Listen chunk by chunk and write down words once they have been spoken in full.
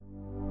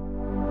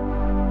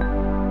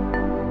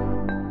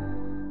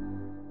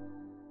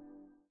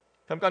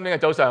咁今天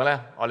嘅早上咧，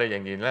我哋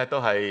仍然咧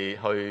都係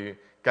去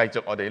繼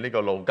續我哋呢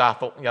個路加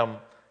福音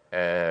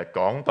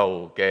講道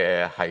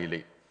嘅系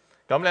列。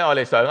咁咧，我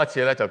哋上一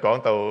次咧就講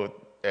到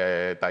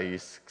第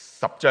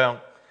10章，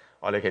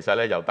我哋其實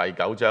咧由第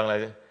9章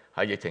咧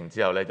喺疫情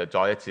之後咧就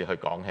再一次去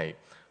講起。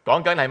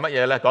講緊係乜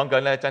嘢咧？講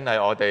緊咧真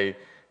係我哋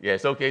耶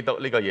穌基督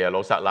呢個耶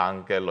路撒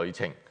冷嘅旅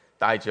程，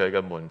帶住佢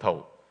嘅門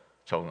徒，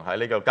從喺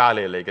呢個加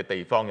利利嘅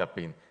地方入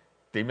邊，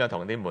點樣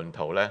同啲門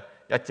徒咧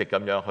一直咁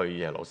樣去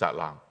耶路撒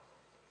冷。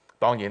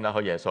當然啦，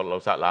去耶路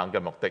撒冷嘅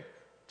目的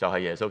就係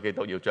耶穌基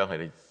督要將佢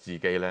哋自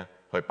己咧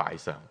去擺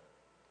上。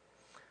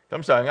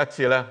咁上一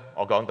次咧，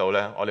我講到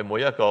咧，我哋每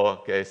一個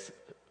嘅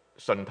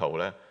信徒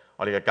咧，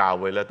我哋嘅教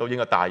會咧，都應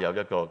該帶有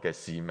一個嘅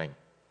使命。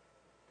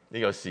呢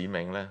個使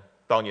命咧，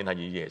當然係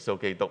以耶穌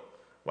基督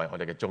為我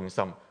哋嘅中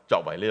心，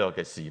作為呢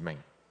個嘅使命。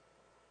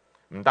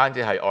唔單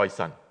止係愛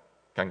神，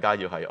更加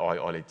要係愛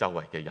我哋周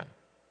圍嘅人。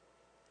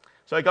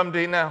所以今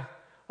天咧，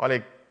我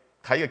哋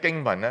睇嘅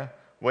經文咧，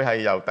會係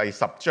由第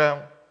10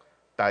章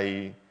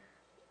第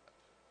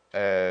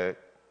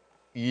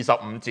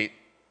25節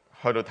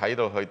去到睇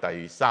到去第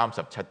37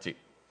節。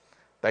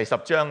第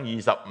10章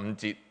25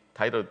節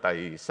睇到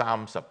第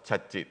37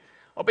節，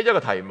我俾咗個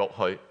題目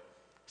去，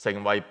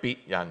成為別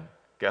人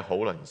嘅好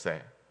鄰舍，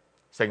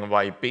成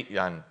為別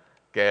人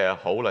嘅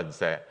好鄰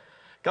舍。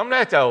咁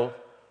咧就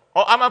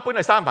我啱啱搬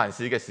去三藩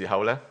市嘅時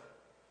候咧，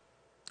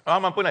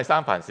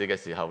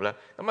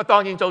咁啊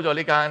當然租咗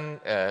呢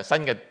間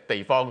新嘅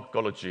地方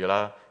嗰度住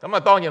啦。咁啊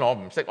當然我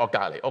唔識我隔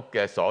離屋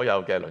嘅所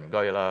有嘅鄰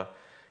居啦。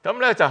咁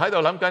咧就喺度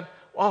諗緊，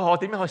哇！我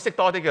點樣去識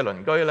多啲嘅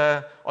鄰居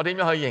咧？我點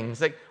樣去認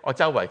識我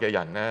周圍嘅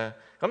人咧？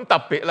咁特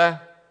別咧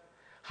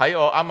喺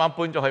我啱啱搬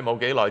咗去冇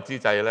幾耐之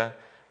際咧，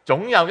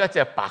總有一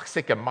隻白色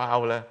嘅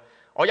貓咧。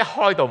我一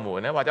開道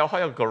門咧，或者我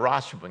開個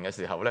garage 門嘅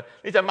時候咧，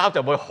呢隻貓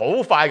就會好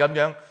快咁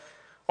樣，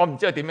我唔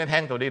知佢點樣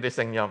聽到呢啲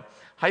聲音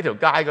喺條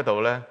街嗰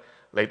度咧。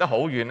離得好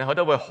遠咧，佢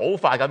都會好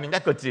快咁樣一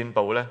個箭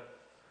步咧，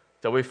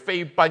就會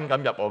飛奔咁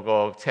入我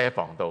個車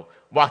房度，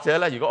或者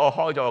咧，如果我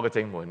開咗我嘅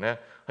正門咧，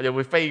佢就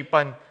會飛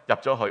奔入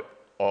咗去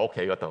我屋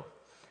企嗰度。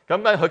咁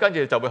佢跟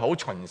住就會好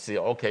巡視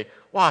我屋企，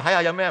哇！睇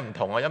下有咩唔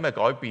同啊，有咩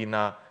改變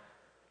啊。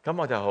咁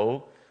我就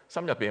好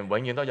心入邊永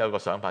遠都有個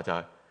想法，就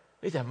係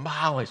呢隻貓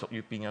係屬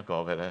於邊一個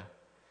嘅咧？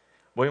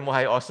會唔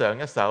會係我上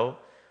一手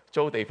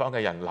租地方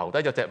嘅人留低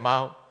咗隻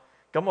貓？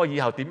咁我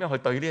以後點樣去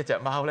對呢一隻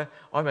貓呢？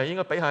我係咪應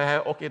該俾佢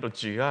喺屋企度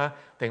住啊？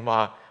定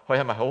話佢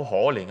係咪好可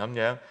憐咁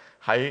樣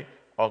喺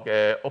我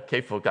嘅屋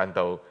企附近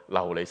度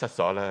流離失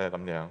所呢？咁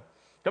樣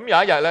咁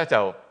有一日呢，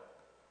就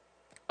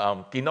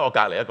見到我隔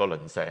離一個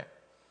鄰舍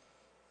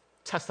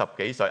，70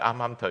幾歲啱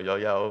啱退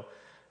咗休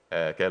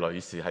嘅女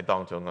士喺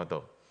當中嗰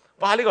度。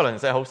哇！呢個鄰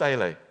舍好犀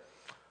利，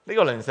呢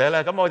個鄰舍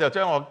呢，咁我就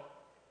將我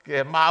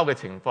嘅貓嘅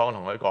情況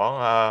同佢講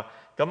啊。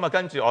咁啊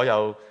跟住我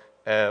又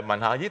問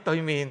下，咦，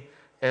對面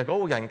嗰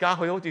戶人家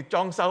佢好似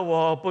裝修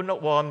喎、搬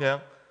屋喎咁樣。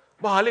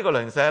哇！呢個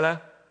鄰舍咧，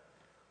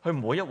佢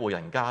每一戶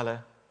人家咧，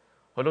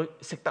佢都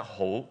識得好，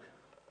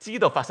知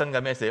道發生緊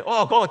咩事。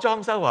哦，嗰個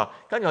裝修啊，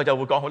跟住佢就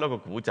會講好多個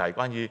古仔，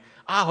關於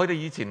佢哋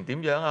以前點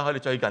樣啊，佢哋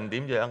最近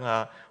點樣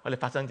啊，佢哋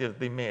發生咗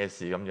啲咩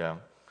事咁樣。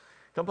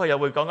咁佢又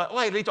會講啊，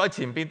喂，你在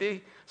前邊啲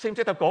識唔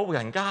識得嗰戶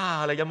人家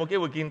啊？你有冇機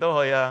會見到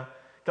佢啊？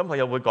咁佢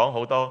又會講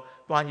好多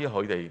關於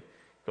佢哋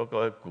嗰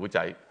個古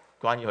仔，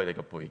關於佢哋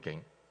嘅背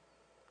景。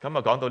咁啊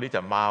講到呢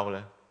隻貓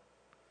咧，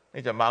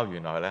呢隻貓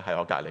原來咧係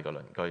我隔離個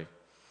鄰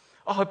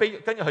居。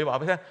跟住佢話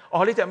俾你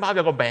聽，呢隻貓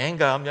有個名㗎，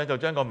咁樣就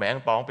將個名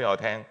講俾我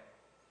聽。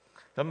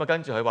咁啊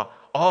跟住佢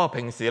話，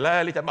平時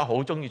咧呢隻貓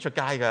好中意出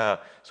街㗎，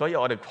所以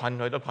我哋困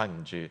佢都困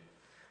唔住。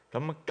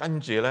咁跟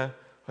住咧，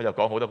佢就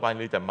講好多關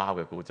於呢隻貓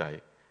嘅故仔，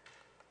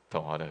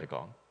同我哋去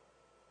講。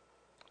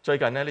最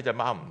近咧呢隻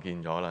貓唔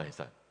見咗啦，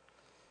其實。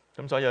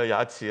咁所以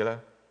有一次咧，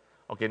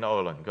我見到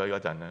我個鄰居嗰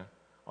陣咧，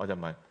我就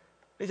問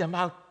呢隻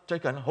貓最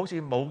近好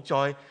似冇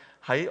再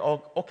喺我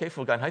屋企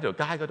附近喺條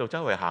街嗰度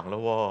周圍行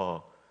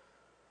咯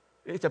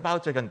喎，呢隻貓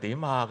最近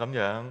點啊咁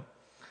樣？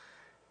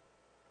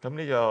咁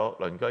呢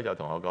個鄰居就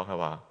同我講，佢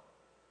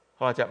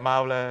話隻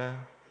貓咧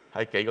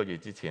喺幾個月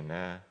之前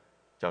咧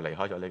就離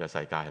開咗呢個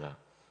世界啦，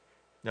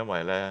因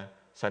為咧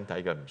身體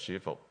嘅唔舒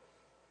服，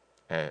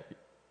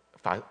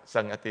發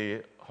生一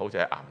啲好似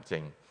係癌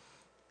症，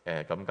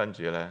咁跟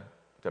住咧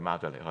隻貓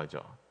就離開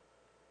咗。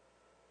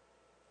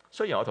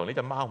雖然我同呢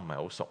隻貓唔係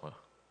好熟啊，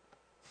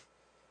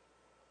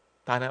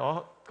但係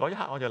我嗰一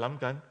刻我就諗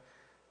緊，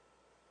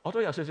我都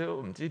有少少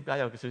唔知點解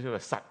有少少嘅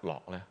失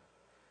落咧。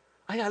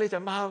哎呀，呢隻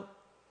貓，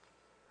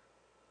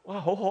哇，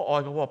好可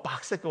愛嘅喎，白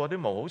色嘅喎，啲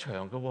毛好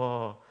長嘅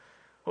喎，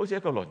好似一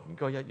個鄰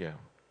居一樣。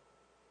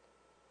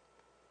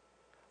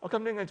我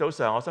今天嘅早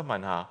上，我想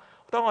問下，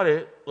當我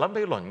哋諗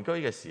起鄰居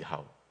嘅時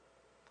候，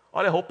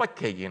我哋好不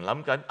其然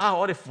諗緊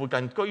我哋附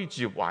近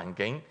居住環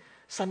境、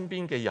身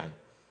邊嘅人，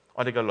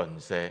我哋嘅鄰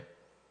舍。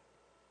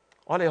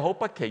我哋好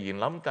不其然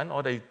諗緊，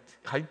我哋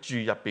喺住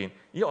入邊，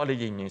咦？我哋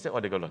認唔認識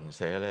我哋嘅鄰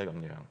舍咧？咁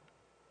樣，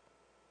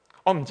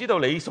我唔知道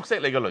你熟悉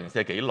你嘅鄰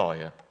舍幾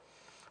耐啊？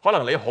可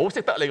能你好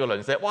識得你嘅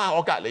鄰舍，哇！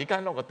我隔離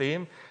間屋又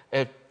點？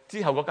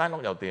之後嗰間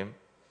屋又點？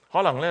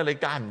可能咧你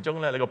間唔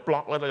中咧你個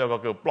block 咧都有個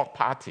叫 block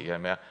party 係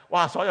咪啊？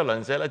哇！所有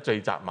鄰舍咧聚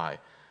集埋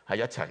喺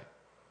一齊。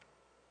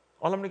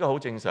我諗呢個好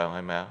正常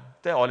係咪啊？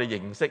即係我哋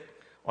認識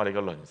我哋嘅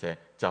鄰舍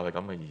就係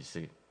咁嘅意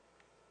思。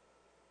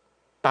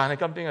但係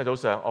今天嘅早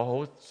上，我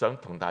好想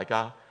同大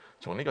家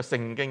從呢個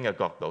聖經嘅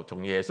角度，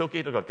從耶穌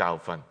基督嘅教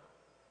訓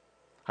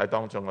喺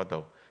當中嗰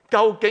度，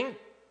究竟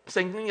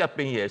聖經入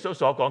邊耶穌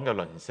所講嘅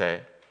鄰舍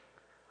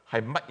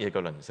係乜嘢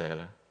嘅鄰舍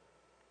呢？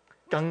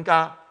更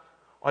加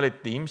我哋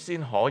點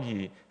先可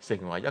以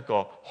成為一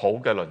個好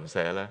嘅鄰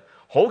舍呢？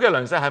好嘅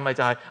鄰舍係咪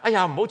就係哎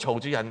呀唔好嘈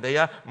住人哋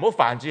啊，唔好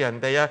煩住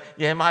人哋啊，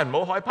夜晚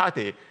唔好開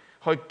party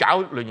去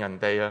搞亂人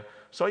哋啊？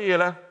所以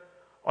呢，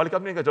我哋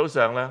今天嘅早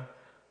上呢，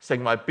成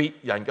為別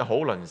人嘅好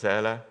鄰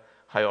舍呢，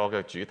係我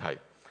嘅主題。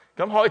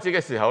咁開始嘅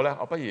時候呢，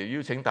我不如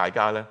邀請大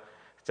家呢，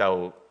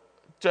就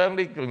將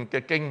呢段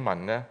嘅經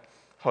文呢，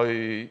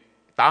去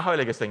打開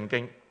你嘅聖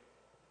經，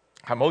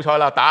係冇錯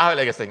啦，打開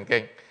你嘅聖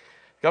經。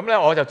咁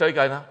呢，我就最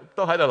近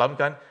都喺度諗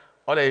緊，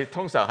我哋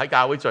通常喺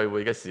教會聚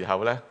會嘅時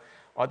候呢，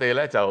我哋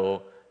呢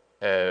就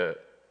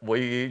會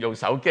用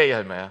手機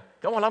係咪啊？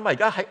咁我諗啊，而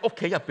家喺屋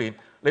企入邊，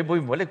你會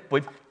唔會拎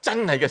本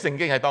真係嘅聖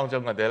經喺當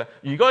中嘅呢？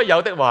如果有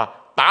的話，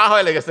打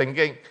開你嘅聖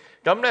經。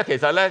咁呢，其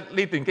實呢，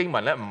呢段經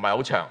文呢唔係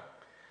好長，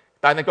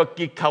但係個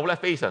結構呢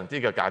非常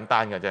之嘅簡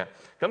單嘅啫。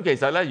咁其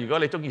實呢，如果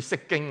你中意識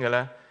經嘅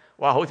呢，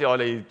哇！好似我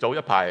哋早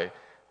一排，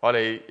我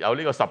哋有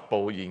呢個10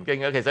部研經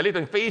嘅，其實呢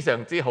段非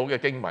常之好嘅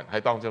經文喺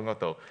當中嗰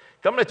度。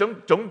咁你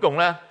總共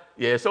呢，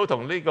耶穌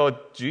同呢個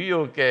主要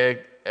嘅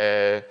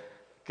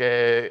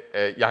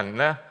人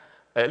呢，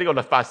呢個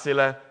律法師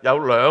呢，有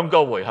2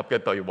個回合嘅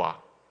對話。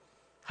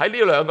喺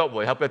呢2個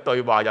回合嘅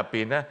對話入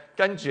邊呢，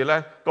跟住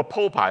呢個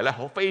鋪排呢，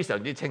好非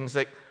常之清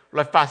晰。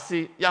律法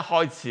師一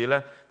開始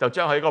呢，就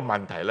將佢一個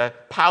問題呢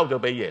拋咗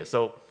俾耶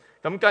穌。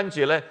咁跟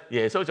住呢，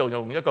耶穌就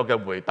用一個嘅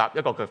回答，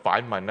一個嘅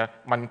反問呢，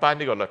問翻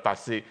呢個律法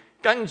師。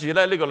跟住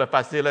呢，呢個律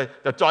法師呢，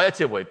就再一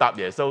次回答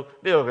耶穌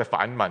呢個嘅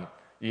反問。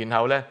然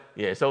後呢，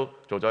耶穌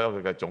做咗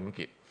一個嘅總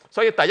結。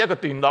所以第一個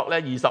段落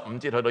呢，25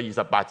節去到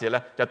28節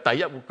呢，就第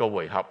一個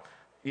回合。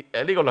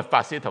呢個律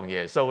法師同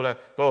耶穌呢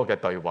嗰個嘅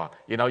對話。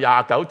然後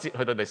29節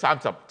去到第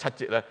37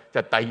節呢，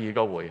就第2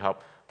個回合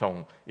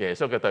同耶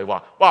穌嘅對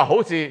話。哇！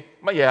好似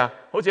乜嘢啊？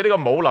好似呢個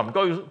武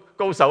林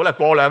高手呢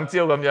過兩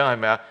招咁樣係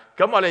咪啊？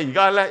咁我哋而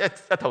家呢，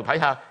一同睇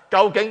下，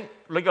究竟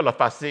呢個律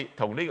法師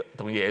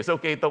同耶穌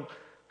基督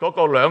嗰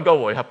個2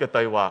個回合嘅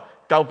對話，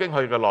究竟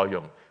佢嘅內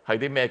容係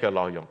啲咩嘅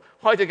內容？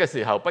開始嘅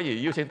時候，不如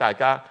邀請大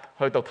家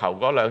去讀頭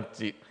嗰2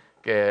節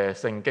嘅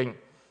聖經。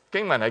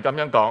經文係咁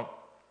樣講：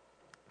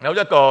有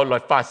一個律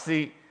法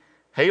師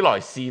起來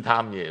試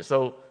探耶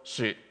穌，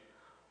說：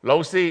老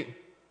師，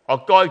我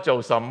該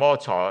做什麼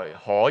才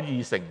可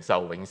以承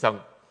受永生？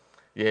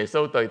耶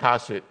穌對他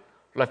說：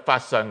律法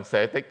上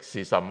寫的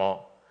是什麼？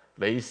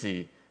你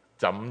是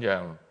怎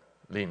樣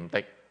念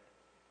的？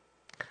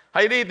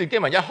喺呢段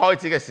經文一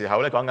開始嘅時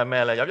候咧，講緊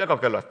咩呢？有一個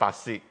嘅律法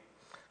師。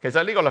其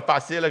實呢個律法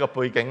師呢個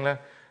背景呢，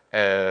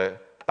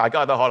大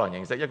家都可能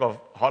認識，一個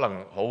可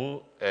能好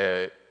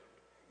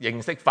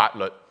認識法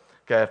律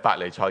嘅法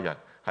利賽人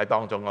喺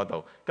當中嗰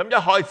度。咁一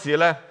開始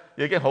呢，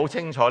已經好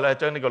清楚呢，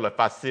將呢個律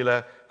法師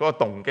呢嗰個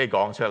動機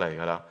講出嚟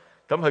㗎啦。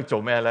咁佢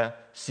做咩呢？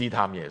試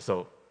探耶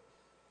穌。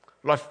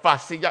律法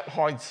師一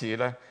開始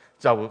呢，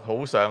就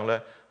好想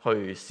呢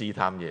去試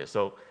探耶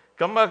穌。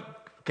咁啊，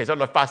其實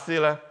律法師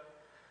呢，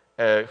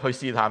去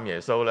試探耶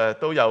穌呢，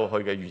都有佢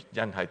嘅原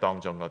因喺當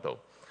中嗰度。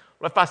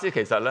律法師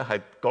其實呢係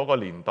嗰個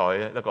年代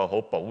咧一個好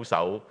保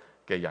守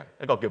嘅人，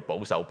一個叫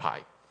保守派。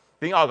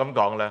點解我咁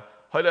講呢？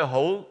佢哋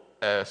好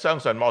相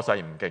信摩西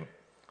五經，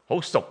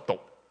好熟讀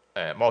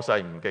摩西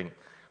五經。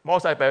摩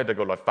西俾佢哋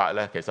個律法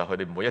呢，其實佢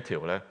哋每一條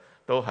呢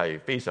都係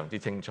非常之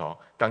清楚，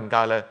更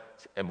加呢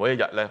每一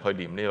日呢去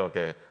念呢個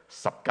嘅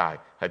10誡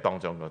喺當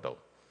中嗰度。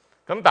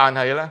咁但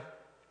係呢，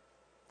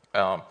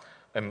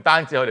唔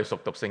單止佢哋熟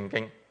讀聖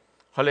經，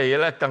佢哋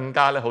呢更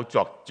加呢好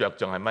着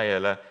重係乜嘢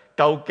呢？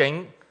究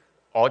竟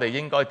我哋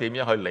應該點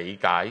樣去理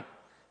解、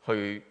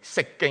去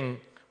釋經、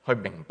去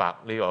明白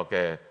呢個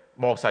嘅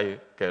摩西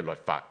嘅律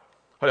法？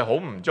佢哋好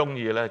唔中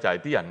意呢，就係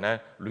啲人呢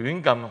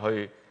亂咁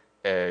去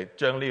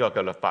將呢個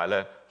嘅律法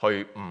呢去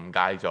誤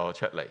解咗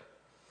出嚟。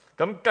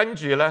咁跟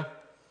住呢，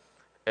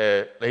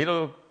你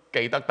都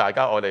記得大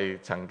家我哋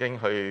曾經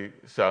去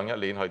上一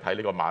年去睇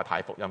呢個馬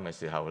太福音嘅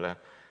時候呢，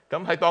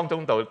咁喺當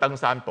中度登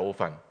山寶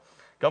訓。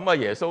咁啊，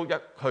耶穌一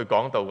去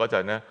講道嗰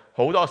陣呢，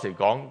好多時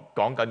講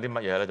緊啲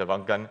乜嘢呢？就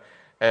講緊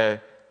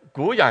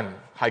古人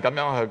係咁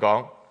樣去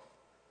講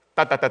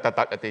得一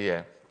啲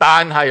嘢，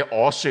但係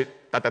我說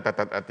得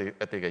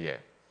一啲嘅嘢。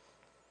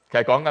其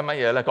實講緊乜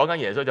嘢呢？講緊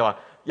耶穌就話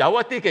有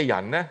一啲嘅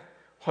人呢，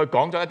去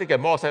講咗一啲嘅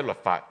摩西律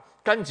法，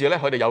跟住呢，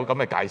佢哋有咁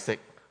嘅解釋，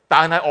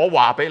但係我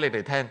話俾你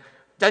哋聽，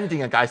真正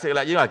嘅解釋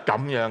呢，應該係咁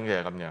樣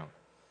嘅咁樣。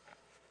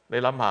你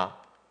諗下，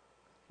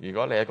如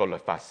果你係一個律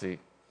法師，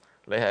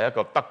你係一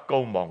個德高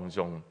望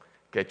重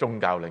嘅宗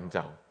教領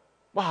袖，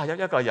哇！有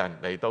一個人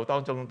嚟到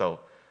當中度，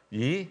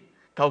咦？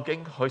究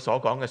竟佢所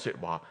講嘅説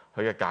話，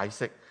佢嘅解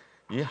釋，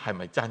咦係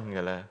咪真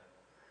嘅呢？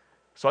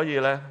所以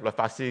咧，律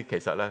法師其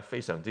實咧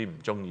非常之唔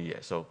中意耶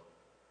穌。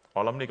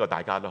我諗呢個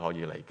大家都可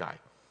以理解。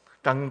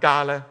更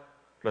加咧，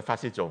律法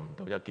師做唔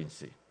到一件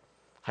事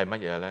係乜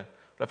嘢呢？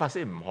律法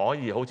師唔可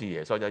以好似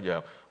耶穌一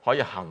樣，可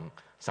以行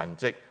神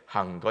蹟、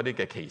行嗰啲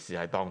嘅奇事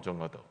喺當中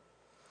嗰度。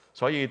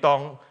所以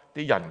當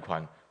啲人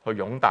群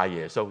去擁戴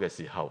耶穌嘅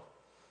時候，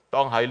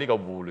當喺呢個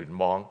互聯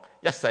網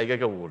一世紀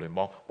嘅互聯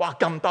網，哇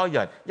咁多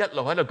人一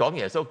路喺度講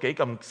耶穌幾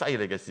咁犀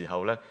利嘅時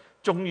候呢，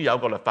終於有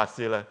個律法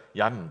師咧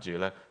忍唔住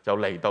咧，就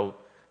嚟到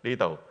呢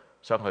度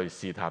想去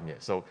試探耶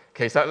穌。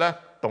其實咧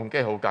動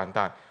機好簡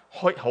單，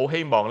好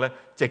希望咧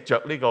藉着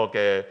呢個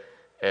嘅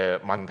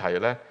問題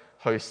咧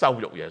去羞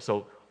辱耶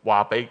穌，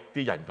話俾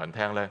啲人群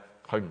聽咧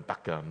佢唔得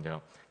㗎咁樣。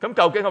咁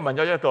究竟佢問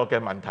咗一個嘅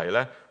問題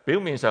咧，表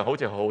面上好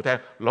似好好聽，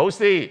老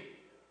師，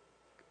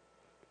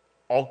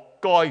我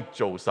該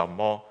做什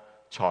麼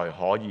才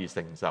可以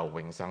承受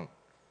永生？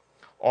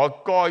我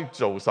該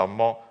做什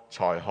麼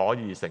才可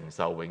以承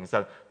受永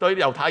生？對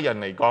猶太人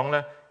嚟講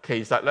咧，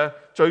其實咧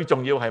最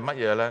重要係乜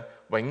嘢咧？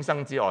永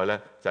生之外咧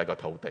就係個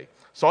土地。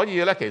所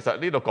以咧其實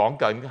呢度講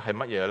緊係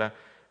乜嘢咧？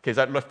其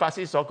實律法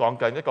師所講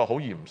緊一個好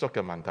嚴肅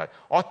嘅問題，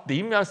我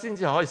點樣先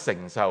至可以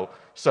承受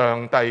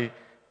上帝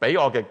俾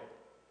我嘅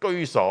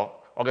居所、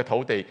我嘅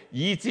土地，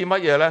以至乜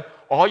嘢呢？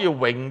我可以永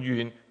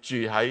遠住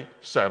喺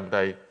上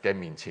帝嘅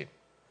面前，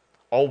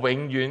我永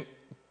遠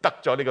得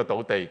咗呢個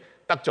土地，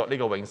得咗呢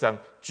個永生，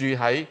住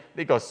喺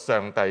呢個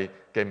上帝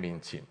嘅面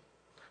前。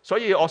所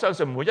以我相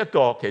信每一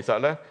個其實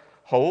呢，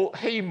好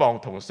希望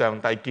同上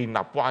帝建立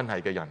關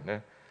係嘅人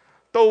呢，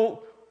都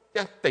一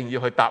定要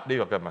去答呢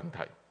個嘅問題。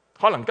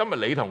可能今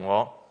日你同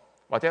我，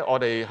或者我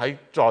哋喺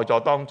在座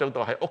當中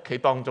度，喺屋企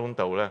當中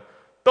度呢，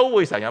都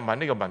會成日問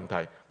呢個問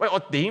題：喂，我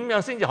點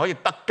樣先至可以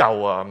得救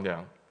啊？咁樣，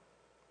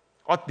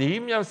我點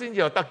樣先至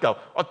有得救？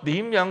我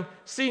點樣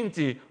先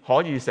至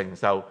可以承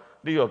受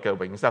呢個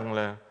嘅永生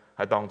呢？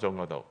喺當中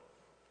嗰度，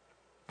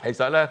其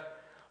實呢，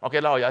我記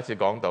得我有一次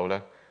講到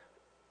呢，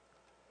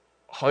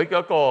佢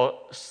嗰個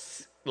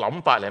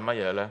諗法係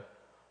乜嘢呢？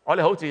我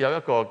哋好似有一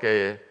個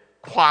嘅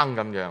框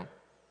咁樣，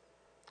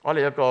我哋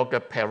有一個嘅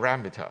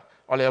parameter，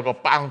 我哋有個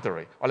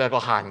boundary， 我哋有個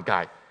限界。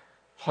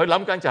佢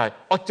諗緊就係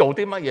我做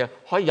啲乜嘢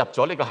可以入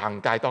咗呢個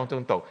限界當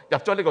中度，入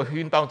咗呢個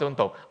圈當中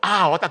度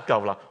啊！我得救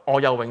啦，我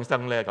有永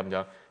生呢。咁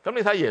樣。咁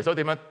你睇耶穌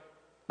點樣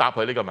答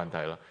佢呢個問題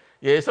啦？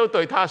耶穌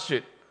對他說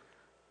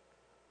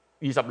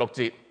：26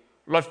節，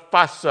律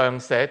法上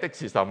寫的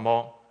是什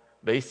麼？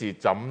你是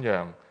怎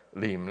樣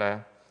念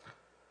呢？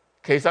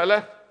其實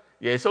呢，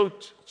耶穌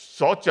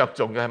所着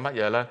重嘅係乜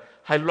嘢呢？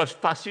係律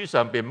法書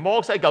上邊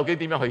摩西究竟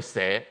點樣去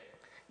寫，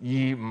而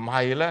唔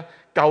係呢，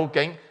究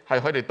竟係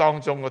佢哋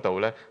當中嗰度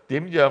呢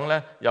點樣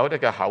呢？有啲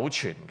嘅口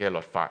傳嘅律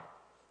法，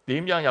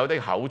點樣有啲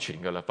口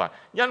傳嘅律法？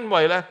因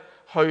為呢，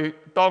去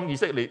當以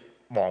色列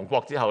亡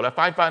國之後呢，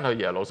翻去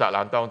耶路撒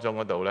冷當中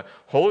嗰度呢，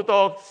好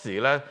多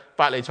時呢，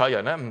法利賽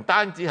人呢唔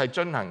單止係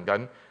遵行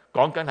緊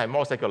講緊係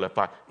摩西嘅律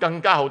法，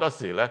更加好多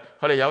時呢，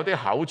佢哋有啲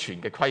口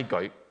傳嘅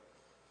規矩。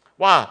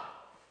哇！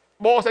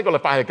摩西個律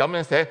法係咁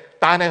樣寫，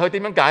但係佢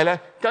點樣解呢？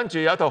跟住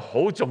有一套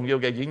好重要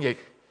嘅演繹，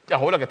有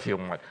好多嘅條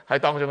文喺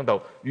當中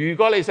度。如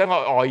果你想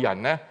愛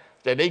人呢，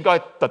就你應該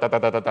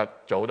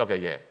做好多嘅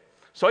嘢。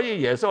所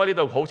以耶穌喺呢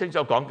度好清楚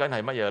講緊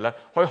係乜嘢呢？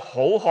佢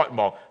好渴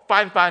望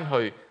翻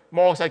去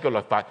摩西嘅律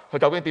法，佢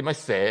究竟點樣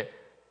寫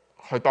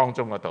去當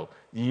中嗰度，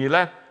而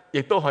呢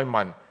亦都去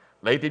問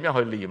你點樣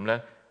去念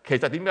呢？其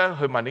實點樣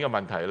去問呢個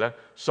問題呢？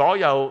所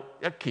有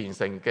一虔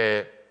誠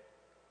嘅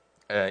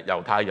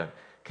猶太人。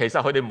其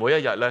實佢哋每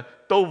一日咧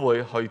都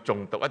會去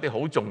誦讀一啲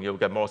好重要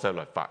嘅摩西律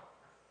法，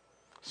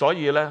所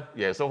以咧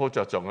耶穌好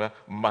着重咧，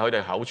唔係佢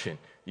哋口傳，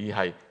而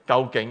係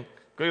究竟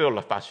嗰個律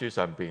法書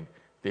上邊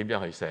點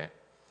樣去寫。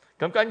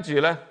咁跟住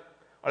咧，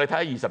我哋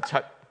睇下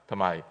27同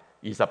埋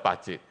28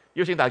節，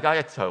邀請大家一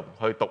齊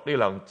去讀呢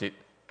兩節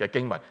嘅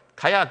經文，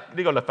睇下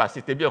呢個律法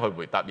師點樣去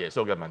回答耶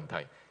穌嘅問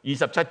題。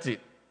27節，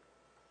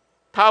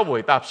他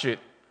回答說：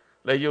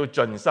你要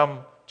盡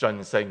心、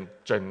盡性、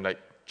盡力、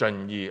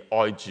盡意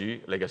愛主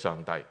你嘅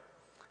上帝，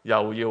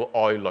又要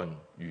愛鄰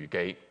如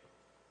己。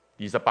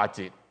28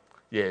節，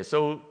耶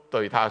穌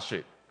對他說：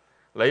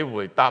你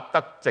回答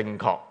得正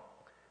確，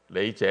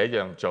你這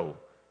樣做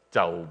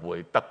就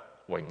會得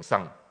永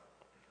生。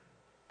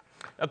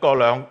一個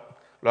兩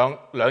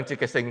節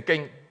嘅聖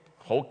經，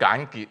好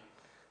簡潔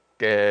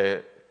嘅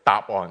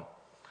答案。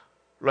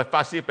律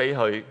法師俾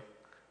佢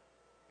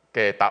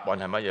嘅答案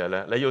係乜嘢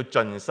呢？你要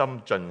盡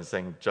心、盡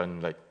性、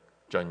盡力、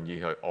盡意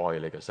去愛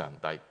你嘅上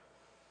帝。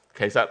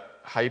其實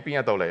喺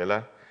邊一度嚟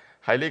呢？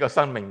喺呢個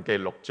申命記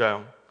6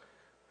章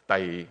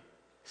第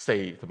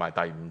4同埋第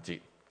5節。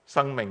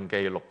申命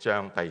記6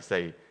章第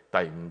4、第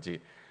5節，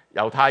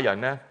猶太人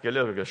呢叫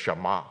呢個叫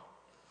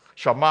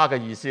Shema。Shema 嘅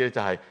意思咧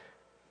就係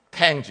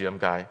聽住咁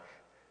解。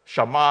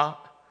Shema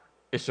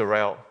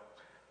Israel，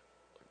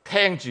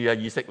 聽住啊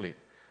以色列，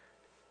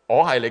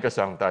我係你嘅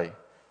上帝，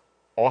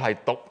我係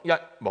獨一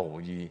無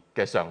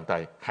二嘅上帝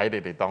喺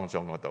你哋當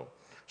中嗰度，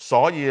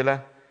所以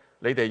呢。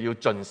你哋要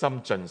盡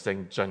心盡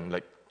性盡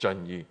力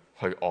盡意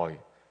去愛，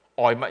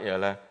愛乜嘢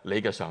呢？你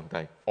嘅上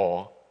帝，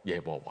我耶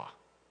和華。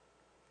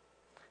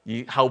而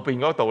後邊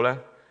嗰度呢，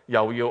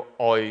又要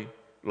愛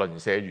鄰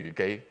舍如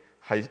己，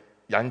係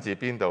引自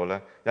邊度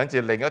呢？引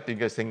自另一段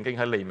嘅聖經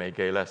喺利未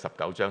記呢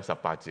19章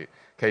18節。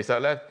其實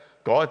呢，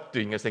嗰一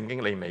段嘅聖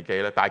經利未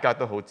記呢，大家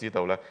都好知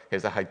道呢，其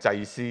實係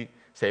祭司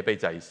寫俾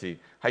祭司，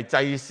係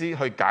祭司去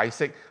解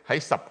釋喺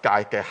十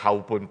誡嘅後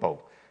半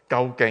部，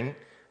究竟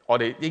我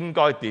哋應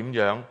該點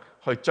樣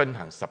去遵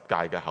行十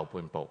誡嘅後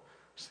半部。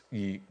而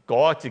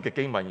嗰一節嘅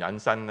經文引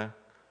申呢，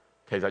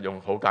其實用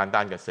好簡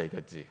單嘅4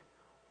個字：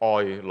愛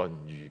鄰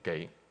如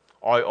己，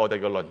愛我哋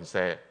嘅鄰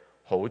舍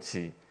好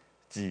似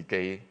自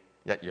己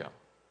一樣。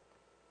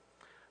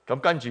咁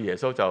跟住耶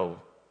穌就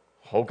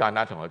好簡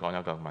單同佢講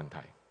一個問題，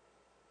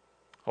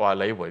佢話：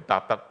你回答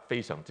得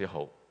非常之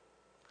好，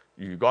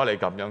如果你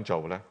咁樣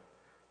做呢，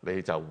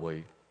你就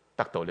會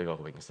得到呢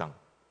個永生，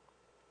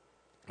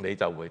你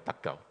就會得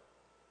救。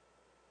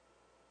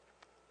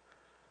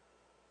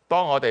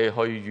當我哋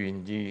去願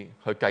意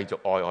去繼續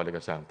愛我哋嘅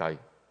上帝，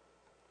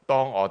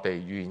當我哋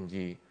願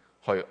意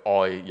去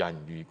愛人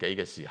如己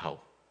嘅時候，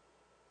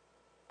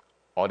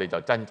我哋就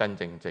真真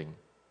正正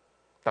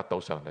得到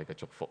上帝嘅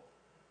祝福，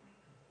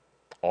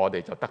我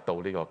哋就得到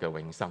呢個嘅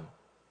永生，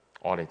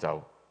我哋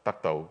就得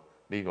到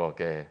呢個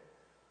嘅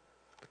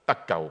得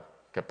救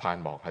嘅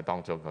盼望喺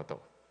當中嗰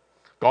度。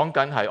講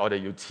緊係我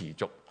哋要持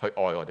續去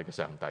愛我哋嘅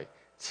上帝，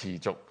持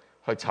續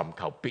去尋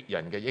求別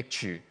人嘅益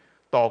處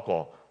多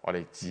過我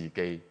哋自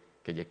己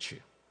嘅益處。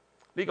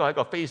呢個係一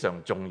個非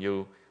常重要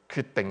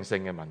決定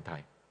性嘅問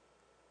題。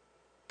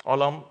我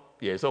諗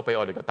耶穌俾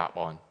我哋嘅答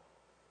案，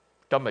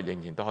今日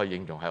仍然都可以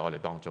應用喺我哋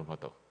當中嗰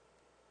度。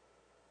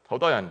好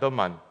多人都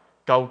問，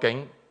究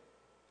竟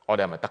我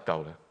哋係咪得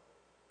救呢？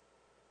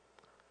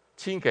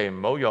千祈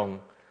唔好用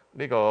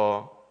呢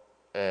個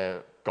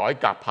改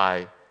革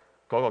派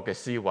嗰個嘅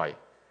思維，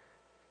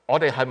我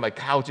哋係咪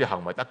靠住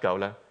行為得救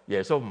呢？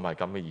耶穌唔係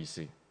咁嘅意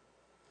思。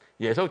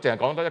耶穌淨係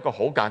講到一個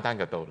好簡單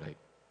嘅道理，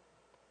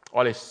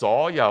我哋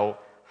所有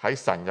喺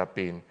神入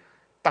邊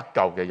得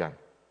救嘅人，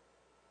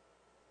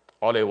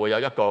我哋會有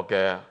一個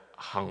嘅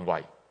行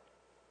為，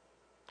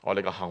我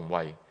哋嘅行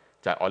為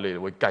就係我哋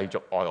會繼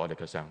續愛我哋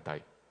嘅上帝。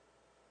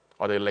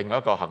我哋另外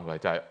一個行為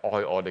就係愛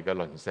我哋嘅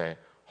鄰舍，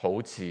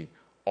好似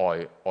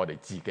愛我哋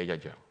自己一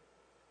樣。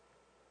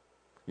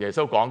耶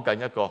穌講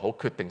緊一個好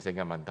決定性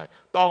嘅問題，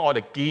當我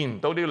哋見唔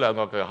到呢兩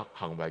個嘅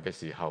行為嘅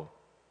時候，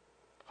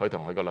佢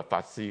同佢個律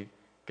法師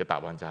嘅答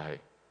案就係：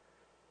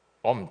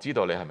我唔知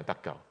道你係咪得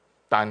救，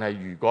但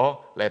係如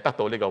果你係得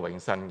到呢個永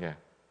生嘅，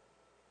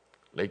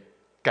你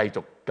繼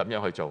續咁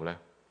樣去做呢，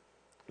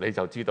你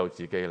就知道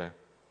自己呢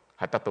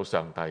係得到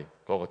上帝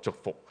嗰個祝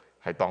福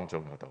喺當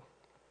中嗰度。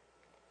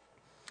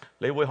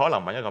你會可能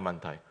問一個問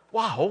題：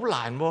哇，好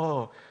難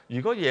喎！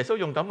如果耶穌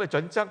用咁嘅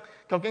準則，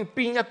究竟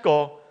邊一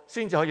個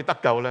先至可以得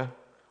救呢？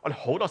我哋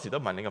好多時都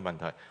問呢個問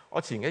題。我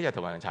前幾日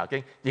同人查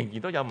經，仍然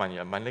都有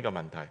人問呢個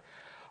問題。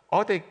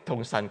我哋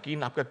同神建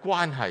立嘅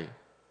關係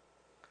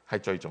係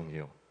最重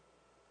要，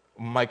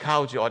唔係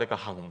靠住我哋嘅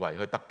行為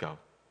去得救。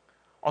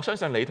我相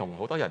信你同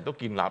好多人都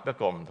建立一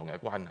個唔同嘅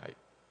關係，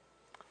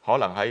可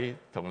能喺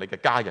同你嘅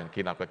家人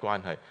建立嘅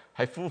關係，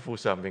喺夫婦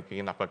上面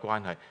建立嘅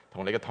關係，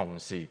同你嘅同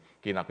事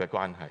建立嘅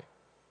關係。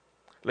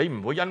你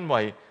唔會因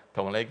為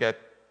同你嘅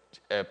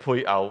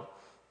配偶、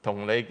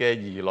同你嘅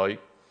兒女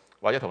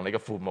或者同你嘅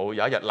父母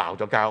有一日鬧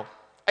咗交，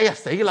哎呀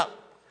死啦！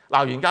鬧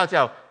完交之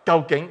後，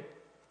究竟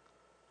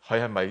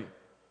佢係咪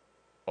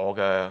我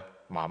嘅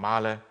媽媽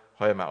呢？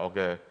佢係咪我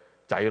嘅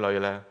仔女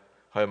呢？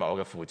佢係咪我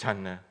嘅父親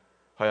呢？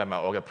佢係咪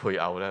我嘅配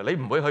偶呢？你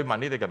唔會去問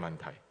呢啲嘅問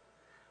題。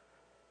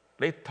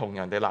你同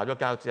人哋鬧咗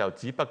交之後，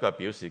只不過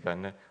表示緊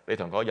呢，你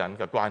同嗰個人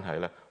嘅關係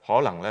呢，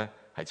可能呢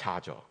係差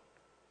咗。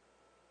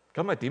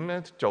咁咪點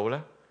樣做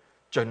呢？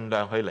盡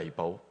量去彌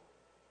補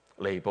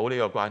呢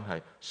個關係。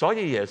所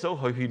以耶穌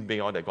去勸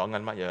勉我哋講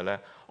緊乜嘢呢？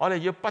我哋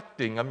要不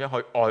斷咁樣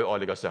去愛我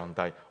哋嘅上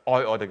帝，愛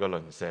我哋嘅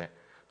鄰舍。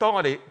當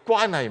我哋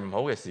關係唔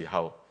好嘅時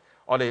候，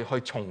我哋去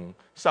重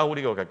修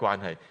呢個嘅關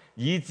係，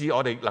以致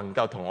我哋能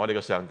夠同我哋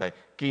嘅上帝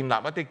建立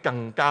一啲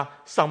更加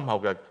深厚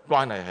嘅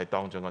關係喺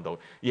當中嗰度。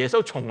耶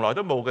穌從來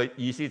都冇嘅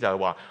意思就係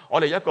話，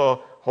我哋一個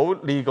好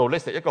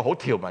legalistic，一個好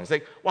條文式。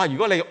哇！如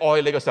果你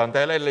愛你嘅上帝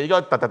咧，你應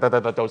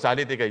該做晒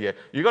呢啲嘅嘢；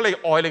如果你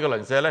愛你嘅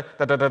鄰舍咧，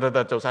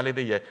做晒呢啲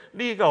嘢。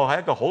呢個係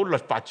一個好律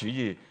法主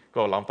義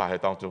個諗法喺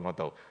當中嗰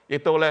度，亦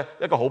都咧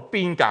一個好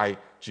邊界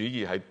主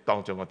義喺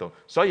當中嗰度。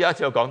所以有一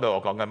次我講到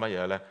我講緊乜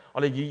嘢咧？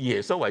我哋以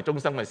耶穌為中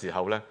心嘅時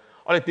候咧，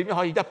我哋點樣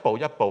可以一步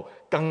一步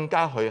更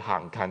加去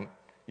行近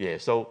耶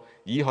穌，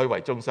以佢為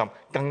中心，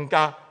更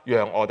加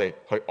讓我哋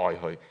去愛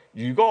佢。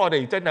如果我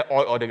哋真係愛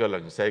我哋嘅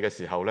鄰舍嘅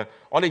時候呢，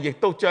我哋亦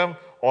都將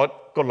我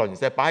個鄰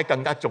舍擺喺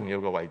更加重要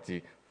嘅位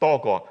置，多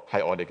過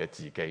係我哋嘅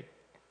自己。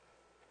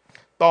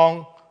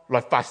當律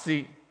法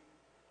師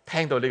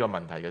聽到呢個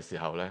問題嘅時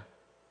候呢，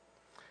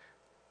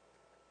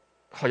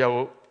佢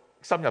又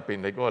心入邊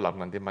你估我諗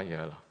緊啲乜嘢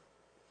啦？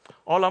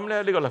我諗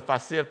咧呢個律法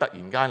師突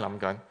然間諗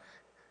緊，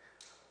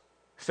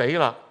死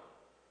啦！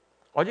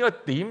我應該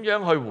點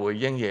樣去回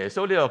應耶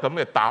穌呢個咁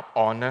嘅答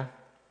案呢？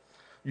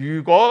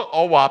如果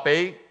我話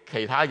俾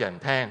其他人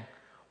聽，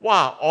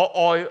哇！我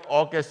愛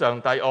我嘅上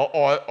帝，我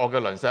愛我嘅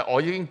鄰舍，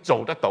我已經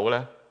做得到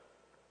呢。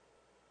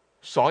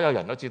所有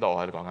人都知道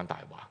我喺度講緊大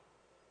話。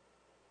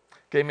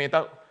記唔記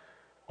得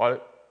我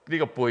呢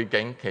個背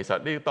景？其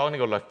實當呢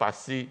個律法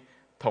師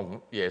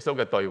同耶穌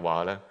嘅對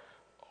話呢，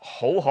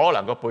好可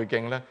能個背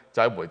景呢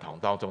就喺會堂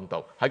當中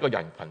度，喺個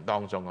人群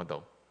當中嗰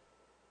度。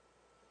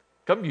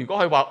咁如果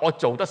佢話我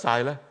做得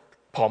晒呢，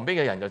旁邊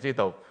嘅人就知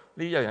道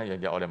呢一樣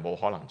嘢我哋冇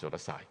可能做得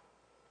晒。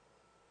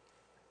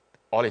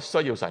我哋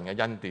需要神嘅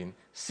恩典，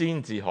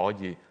先至可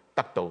以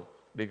得到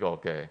呢個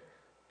嘅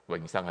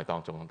永生喺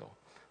當中嗰度。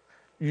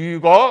如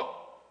果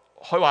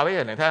佢話俾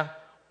人哋聽，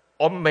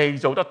我未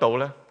做得到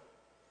呢，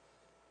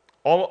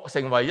我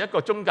成為一個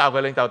宗教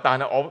嘅領袖，但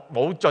係我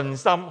冇盡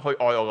心去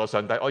愛我個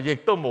上帝，我亦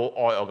都冇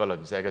愛我個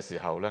鄰舍嘅時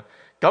候呢，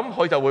咁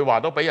佢就會話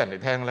到俾人哋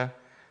聽呢：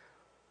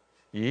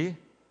咦，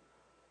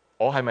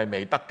我係咪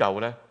未得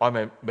救呢？我係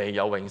咪未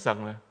有永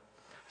生呢？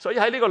所以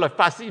喺呢個律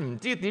法師唔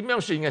知點樣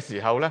算嘅時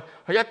候呢，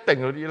佢一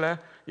定嗰啲呢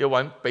要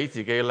揾俾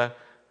自己呢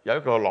有一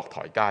個落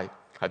台階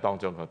喺當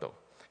中嗰度。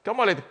咁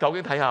我哋究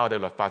竟睇下我哋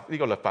呢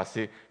個律法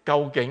師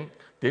究竟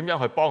點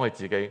樣去幫佢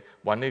自己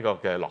揾呢個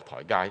嘅落台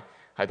階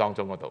喺當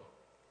中嗰度。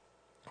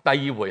第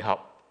二回合，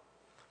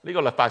呢個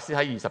律法師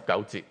喺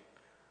29節，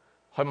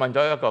佢問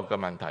咗一個嘅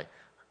問題，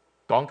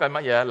講緊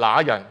乜嘢？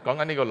那人講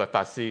緊呢個律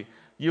法師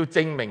要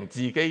證明自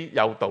己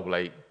有道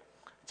理，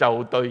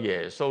就對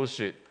耶穌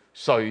說：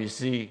誰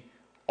是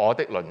我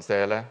的鄰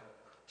舍呢？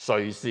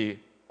誰是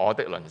我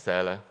的鄰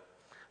舍呢？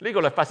呢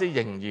個律法師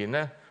仍然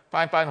呢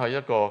翻去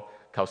一個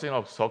頭先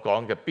我所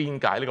講嘅邊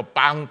界，呢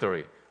個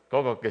boundary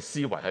嗰個嘅思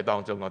維喺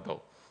當中嗰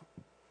度。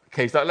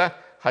其實呢，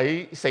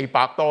喺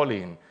400多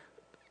年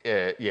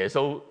耶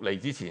穌嚟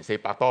之前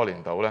400多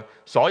年度呢，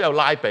所有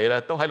拉比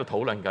呢都喺度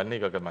討論緊呢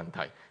個嘅問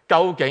題。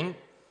究竟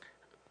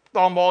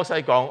當摩西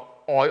講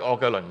愛我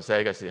嘅鄰舍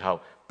嘅時候，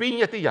邊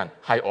一啲人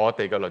係我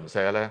哋嘅鄰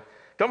舍呢？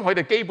咁佢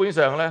哋基本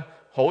上呢，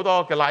好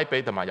多嘅拉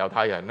比同埋猶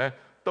太人呢，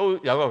都有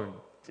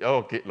一個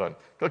結論。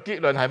個結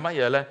論係乜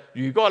嘢呢？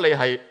如果你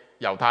係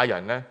猶太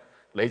人呢，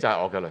你就係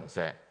我嘅鄰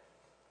舍。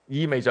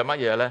意味着乜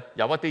嘢呢？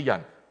有一啲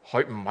人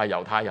佢唔係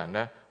猶太人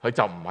呢，佢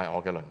就唔係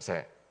我嘅鄰舍。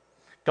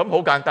咁好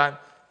簡單，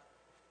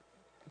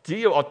只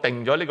要我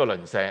定咗呢個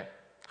鄰舍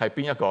係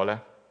邊一個呢，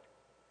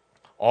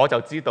我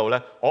就知道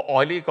呢，我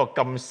愛呢個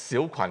咁小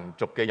群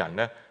族嘅人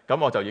呢，咁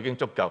我就已經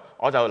足夠，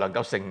我就能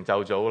夠成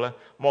就咗呢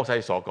摩西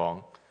所講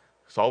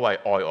所謂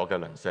愛我嘅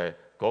鄰舍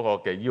嗰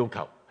個嘅要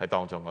求喺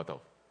當中嗰度。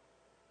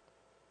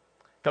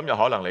今日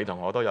可能你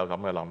同我都有咁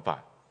嘅諗法，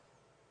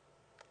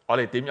我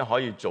哋點樣可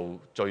以做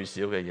最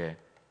少嘅嘢，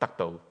得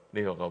到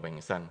呢個嘅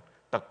永生，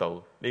得到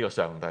呢個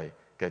上帝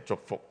嘅祝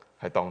福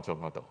喺當中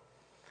嗰度？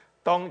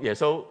當呢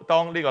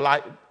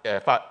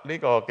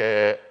個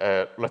嘅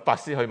律法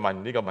師去問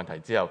呢個問題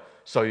之後，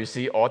誰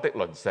是我的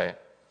鄰舍？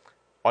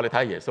我哋睇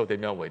下耶穌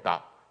點樣回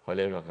答佢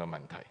呢個嘅問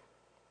題。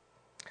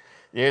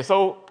耶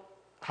穌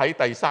喺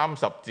第30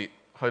節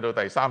去到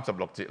第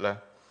36節咧，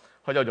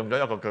佢就用咗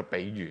一個嘅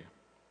比喻。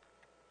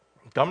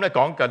咁咧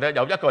講緊咧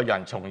有一個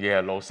人從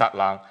耶路撒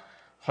冷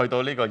去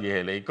到呢個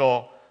耶利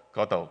哥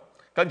嗰度，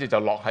跟住就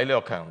落喺呢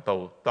個強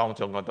盜當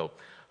中嗰度。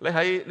你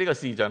喺呢個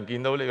視像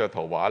見到呢個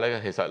圖畫咧，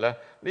其實咧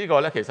呢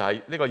個咧其實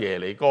係呢個耶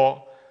利哥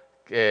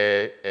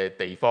嘅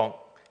地方。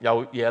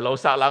由耶路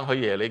撒冷去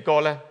耶利哥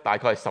咧，大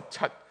概係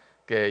17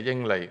嘅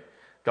英里。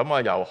咁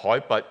啊，由海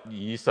拔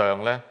以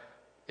上咧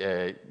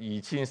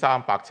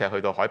2300尺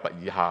去到海拔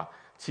以下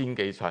1000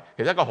幾尺，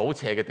其實一個好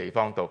斜嘅地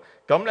方度。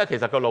咁咧其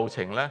實個路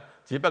程咧，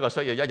只不過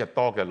需要1日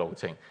多嘅路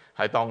程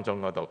喺當中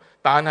嗰度。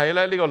但係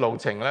咧呢個路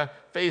程咧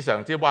非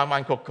常之彎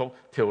彎曲曲，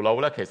條路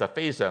咧其實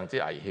非常之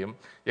危險，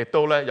亦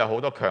都咧有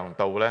好多強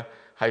盜咧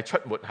係出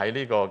沒喺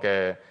呢個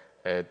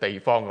嘅地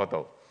方嗰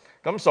度。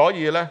咁所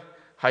以咧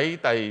喺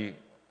第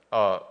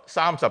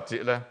30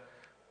節咧，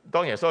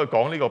當耶穌去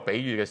講呢個比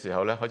喻嘅時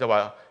候咧，佢就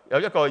話有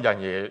一個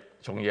人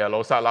從耶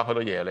路撒冷去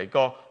到耶利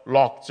哥，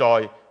落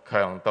在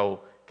強盜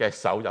嘅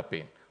手入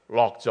邊，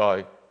落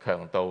在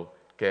強盜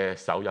嘅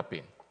手入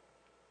邊。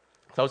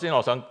首先我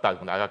想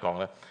同大家講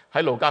咧，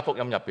喺路加福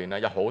音入邊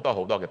咧有好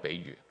多嘅比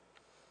喻。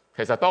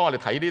其實當我哋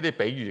睇呢啲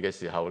比喻嘅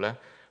時候咧，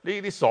呢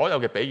啲所有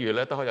嘅比喻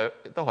咧都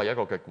係一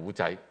個嘅古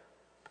仔。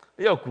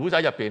呢個古仔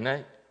入邊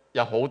咧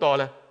有好多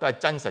咧都係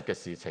真實嘅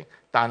事情，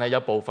但係有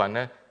部分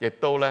咧亦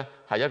都咧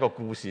係一個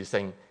故事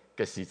性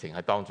嘅事情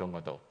喺當中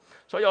嗰度。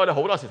所以我哋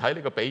好多時睇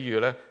呢個比喻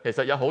咧，其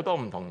實有好多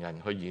唔同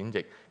人去演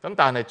繹。咁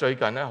但係最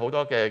近咧好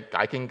多嘅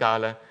解經家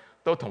咧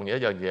都同意一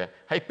樣嘢，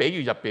喺比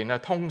喻入邊咧，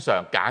通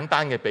常簡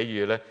單嘅比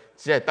喻咧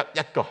只係得一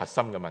個核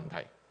心嘅問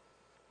題，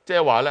即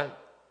係話咧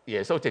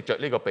耶穌藉着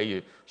呢個比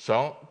喻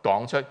想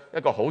講出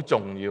一個好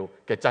重要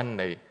嘅真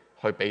理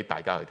去俾大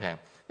家去聽。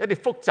一啲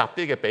複雜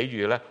啲嘅比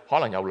喻咧，可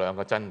能有2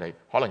個真理，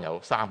可能有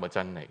3個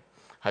真理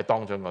喺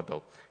當中嗰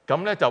度。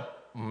咁咧就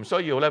唔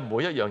需要咧每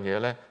一樣嘢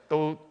咧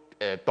都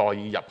代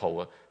以入號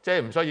啊！即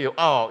係唔需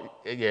要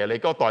耶利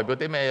哥代表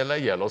啲咩咧？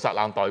耶路撒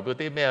冷代表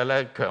啲咩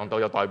咧？強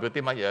盜又代表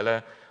啲乜嘢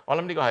咧？我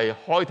諗呢個係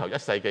開頭1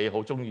世紀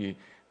好中意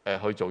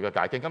去做嘅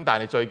解經。咁但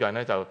係最近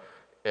咧就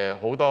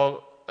好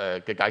多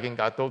嘅解經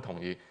家都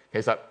同意，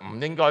其實唔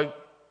應該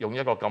用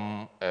一個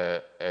咁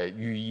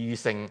寓意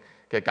性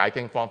嘅解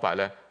經方法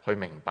咧去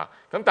明白。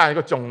咁但係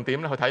個重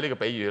點咧去睇呢個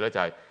比喻咧，就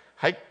係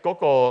喺嗰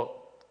個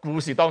故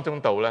事當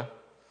中度咧，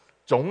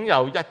總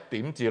有一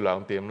點至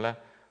兩點咧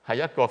係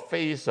一個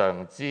非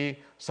常之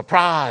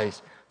surprise，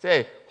 即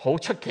係好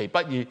出其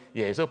不意，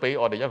耶穌俾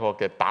我哋一個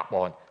嘅答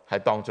案喺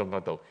當中嗰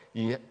度。而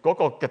嗰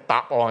個嘅答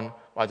案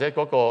或者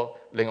嗰個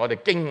令我哋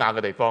驚訝嘅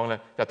地方咧，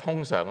就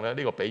通常咧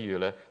呢個比喻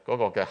咧嗰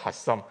個嘅核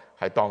心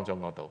喺當中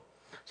嗰度。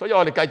所以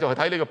我哋繼續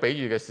去睇呢個比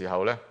喻嘅時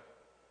候咧，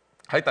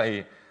喺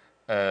第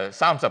30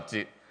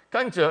節，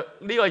跟住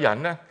呢個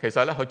人咧，其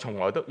實咧佢從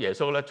來都耶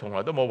穌咧從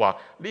來都冇話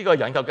呢個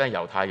人究竟係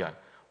猶太人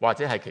或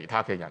者係其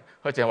他嘅人，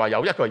佢淨係話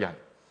有一個人。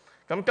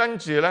咁跟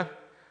住咧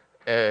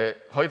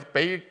佢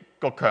俾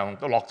個強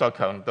盜落在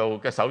強盜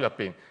嘅手入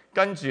邊，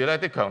跟住咧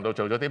啲強盜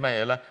做咗啲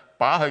乜嘢咧？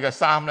把佢嘅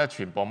衫咧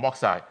全部剝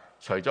晒，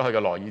除咗佢嘅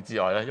內衣之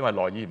外咧，因為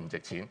內衣唔值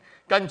錢。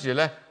跟住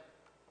咧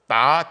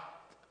把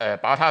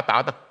他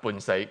打得半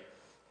死。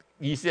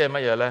意思係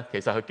乜嘢咧？其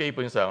實佢基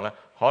本上咧，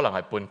可能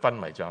係半昏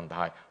迷狀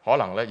態，可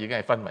能咧已經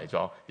係昏迷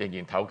咗，仍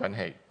然唞緊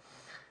氣。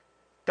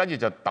跟住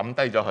就抌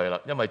低咗佢啦，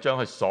因為將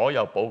佢所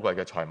有寶貴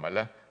嘅財物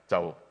咧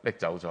就拎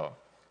走咗。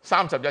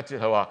31節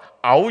佢話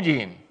偶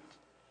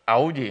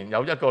然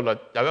有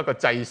一個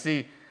祭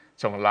司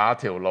從那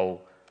條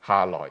路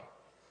下來，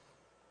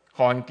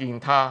看見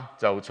他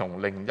就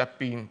從另一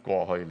邊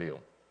過去了。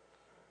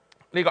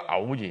呢個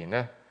偶然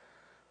咧，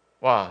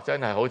哇！真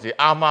係好似啱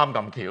啱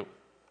咁巧。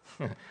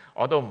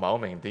我都唔係好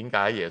明點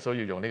解耶穌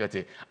要用呢個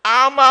字，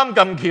啱啱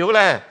咁巧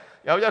咧，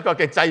有一個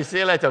嘅祭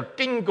司咧就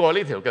經過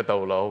呢條嘅道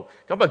路，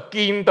咁啊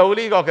見到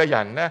呢個嘅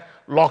人咧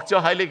落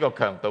咗喺呢個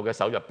強盜嘅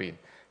手入邊，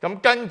咁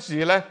跟住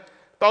咧，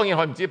當然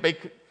佢唔知俾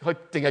佢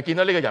淨係見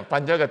到呢個人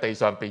瞓咗喺個地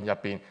上邊入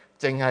邊，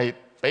淨係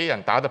俾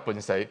人打得半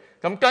死。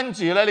咁跟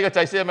住咧，呢個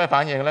祭司有咩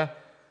反應咧？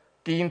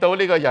見到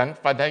呢個人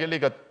瞓喺呢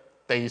個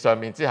地上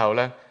面之後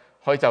咧，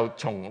佢就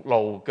從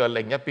路嘅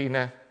另一邊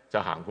咧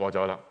就行過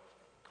咗啦。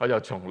佢就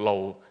從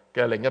路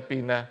嘅另一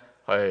邊咧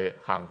去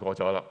行過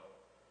咗啦。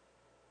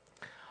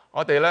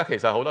我哋咧其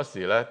實好多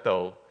時咧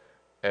就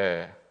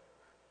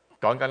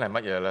講緊係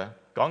乜嘢咧？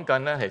講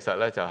緊咧其實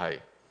咧就係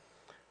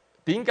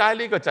點解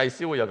呢個祭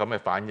司會有咁嘅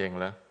反應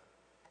咧？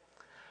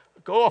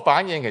嗰個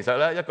反應其實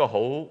咧一個好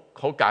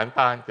簡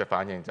單嘅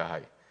反應就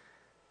係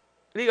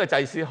呢個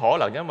祭司可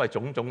能因為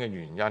種種嘅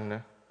原因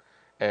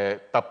咧，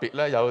特別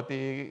咧有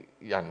啲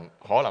人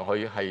可能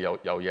佢係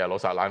由耶路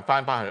撒冷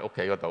翻去屋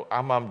企嗰度，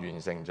啱啱完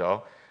成咗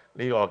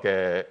呢個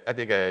嘅一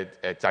啲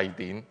嘅祭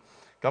典，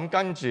咁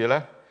跟住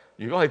咧，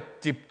如果佢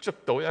接觸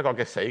到一個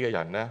嘅死嘅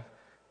人咧，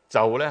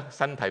就咧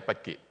身體不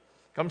潔。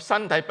咁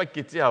身體不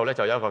潔之後咧，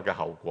就有一個嘅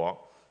後果。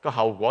個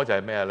後果就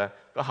係咩咧？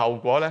個後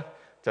果咧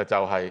就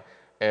係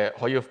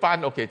佢要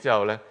翻屋企之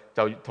後咧，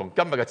就同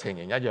今日嘅情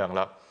形一樣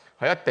啦。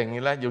佢一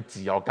定咧要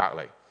自我隔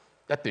離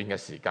一段嘅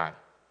時間。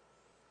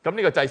咁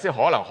呢個祭司可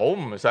能好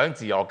唔想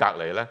自我隔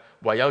離咧，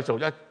唯有做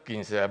一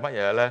件事係乜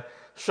嘢咧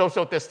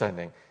 ？social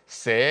distancing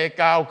社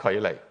交距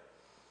離。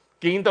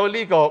見到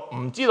呢個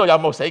唔知道有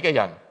冇死嘅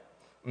人，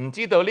唔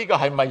知道呢個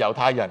係咪猶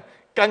太人，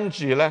跟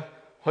住咧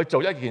去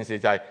做一件事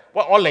就係，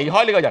喂，我離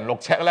開呢個人6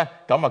尺咧，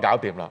咁就搞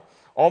掂啦。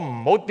我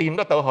唔好掂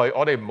得到佢，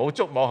我哋唔好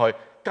觸摸佢，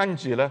跟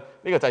住咧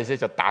呢個祭司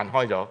就彈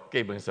開咗，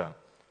基本上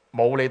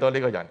冇理到呢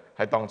個人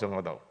喺當中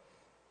嗰度。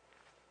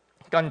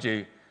跟住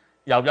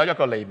又有一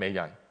個利未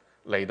人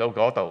嚟到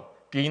嗰度，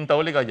見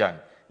到呢個人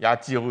也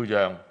照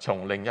樣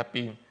從另一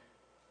邊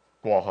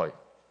過去。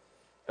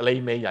利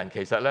未人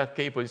其實咧，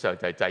基本上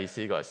就係祭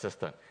司個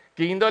assistant。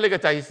見到呢個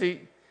祭司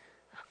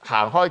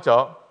行開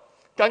咗，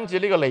跟住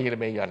呢個利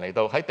未人嚟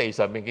到喺地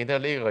上面見到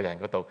呢個人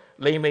嗰度，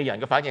利未人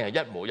嘅反應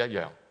係一模一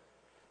樣，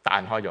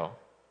彈開咗，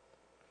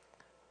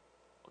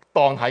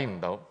當睇唔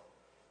到，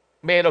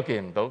咩都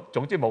見唔到，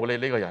總之冇理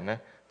呢個人咧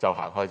就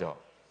行開咗。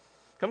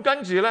咁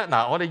跟住咧，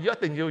嗱，我哋一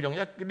定要用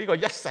呢個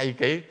1世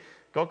紀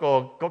嗰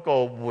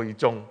個會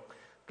眾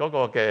嗰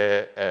個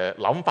嘅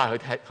諗法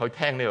去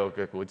聽呢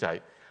個嘅古仔。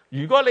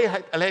如果你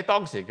係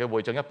當時嘅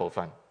會眾一部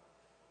分，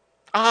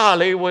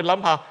你會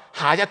諗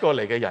下一個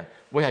嚟嘅人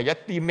會係一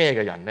啲咩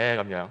嘅人咧？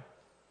咁樣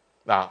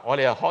嗱，我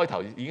哋開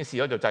頭已經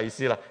試咗做祭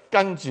司啦，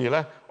跟住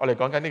咧我哋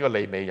講緊呢個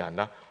利未人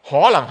啦，可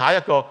能下一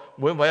個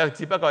會唔會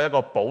只不過係一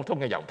個普通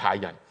嘅猶太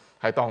人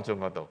喺當中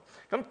嗰度？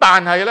咁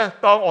但係咧，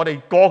當我哋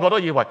個個都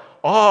以為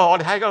我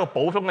哋睇一個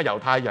普通嘅猶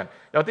太人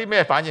有啲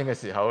咩反應嘅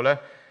時候咧，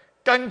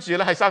跟住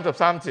咧喺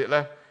33節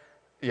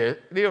咧，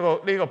呢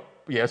個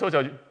耶穌就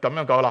咁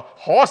樣講啦，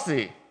可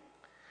是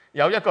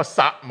有一個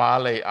撒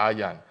瑪利亞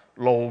人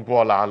路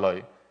過那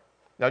裡，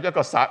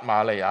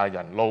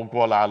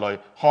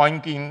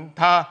看見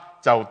他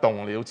就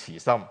動了慈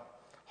心，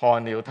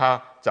看了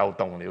他就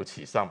動了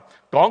慈心。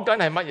講緊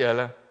係乜嘢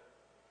咧？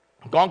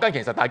講緊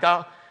其實大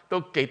家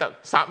都記得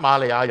撒瑪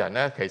利亞人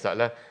咧，其實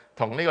咧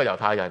同呢個猶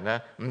太人咧，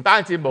唔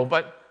單止冇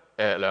乜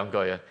兩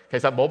句啊，其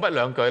實冇乜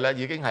兩句咧，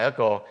已經係一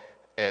個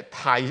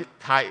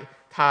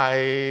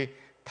太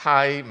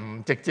太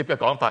唔直接嘅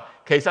講法，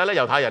其實咧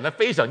猶太人咧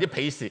非常之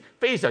鄙視、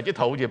非常之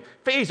討厭、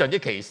非常之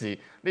歧視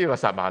呢個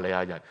撒瑪利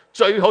亞人，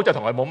最好就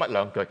同佢冇乜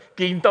兩句，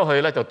見到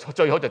佢咧就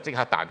最好就即刻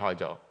彈開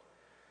咗。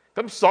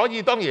咁所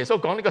以當耶穌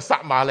講呢個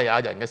撒瑪利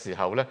亞人嘅時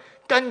候咧，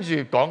跟住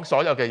講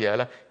所有嘅嘢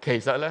咧，其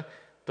實咧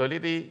對呢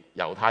啲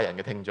猶太人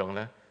嘅聽眾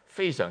咧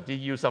非常之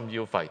腰心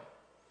腰肺。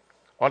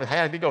我哋睇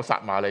下呢個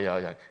撒瑪利亞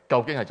人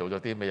究竟係做咗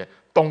啲咩嘢？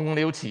動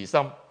了慈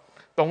心，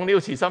動了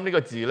慈心呢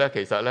個字咧，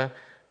其實咧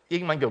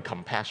英文叫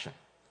compassion。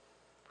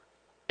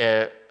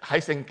喺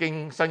聖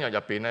經新約入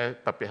邊咧，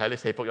特別喺呢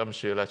4福音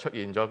書咧出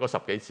現咗嗰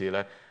10幾次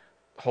咧，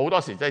好多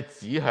時真係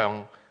指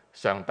向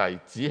上帝、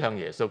指向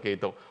耶穌基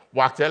督，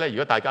或者咧，如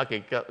果大家記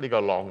得呢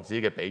個浪子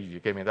嘅比喻，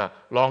記唔記得？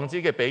浪子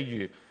嘅比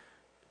喻，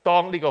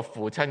當呢個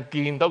父親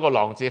見到個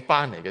浪子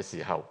翻嚟嘅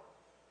時候，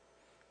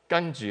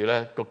跟住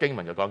咧個經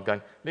文就講緊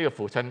呢個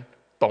父親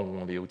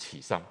動了慈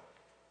心，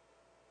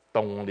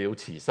動了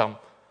慈心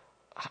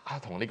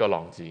同呢個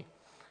浪子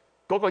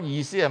嗰個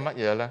意思係乜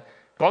嘢咧？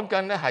講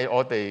緊咧係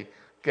我哋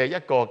嘅一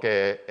個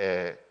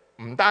嘅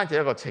唔單止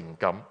一個情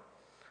感，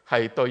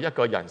係對一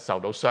個人受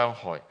到傷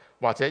害，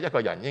或者一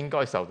個人應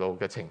該受到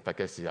嘅懲罰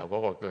嘅時候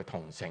嗰個嘅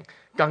同情，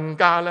更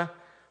加咧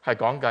係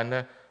講緊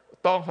咧，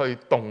當佢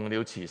動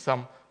了慈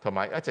心，同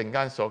埋一陣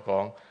間所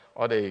講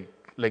我哋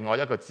另外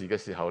一個字嘅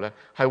時候咧，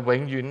係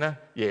永遠咧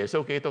耶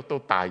穌基督都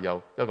帶有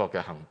一個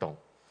嘅行動，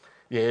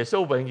耶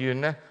穌永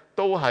遠咧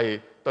都係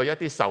對一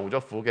啲受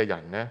咗苦嘅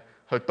人咧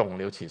去動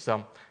了慈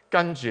心，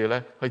跟住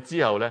咧佢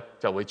之後咧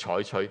就會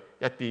採取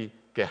一啲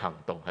嘅行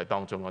動喺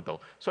當中嗰度。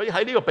所以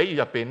喺呢個比喻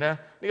入邊咧，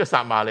呢個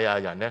撒瑪利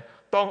亞人咧，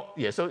當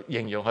耶穌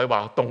形容佢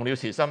話動了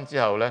慈心之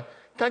後咧，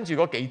跟住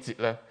嗰幾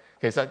節咧，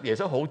其實耶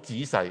穌好仔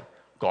細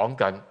講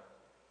緊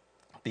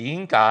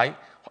點解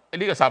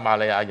呢個撒瑪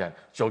利亞人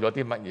做咗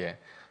啲乜嘢。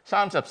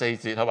34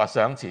節佢話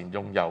上前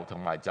用油同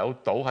埋酒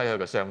倒喺佢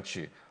嘅傷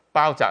處，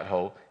包紮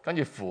好，跟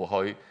住扶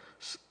佢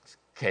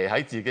騎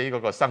喺自己嗰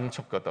個牲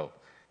畜嗰度，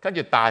跟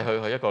住帶佢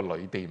去一個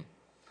旅店，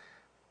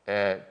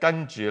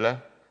跟住咧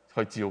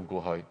去照顧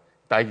佢。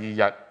第二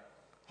日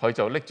佢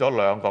就拎咗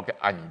2個嘅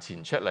銀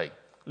錢出嚟，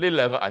呢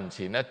2個銀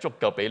錢咧足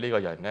夠俾呢個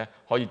人咧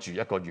可以住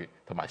1個月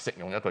同埋食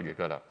用1個月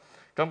噶啦。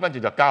咁跟住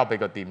就交俾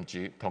個店主，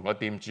同個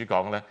店主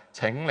講咧：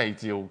請你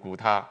照顧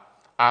他，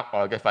額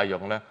外嘅費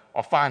用咧，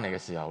我翻嚟嘅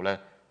時候咧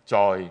再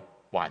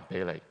還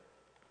俾你。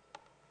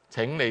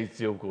請你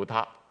照顧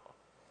他，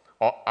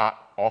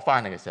我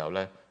翻嚟嘅時候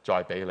咧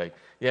再俾你。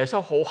耶穌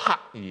好刻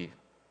意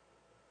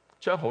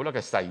將好多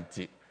嘅細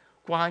節，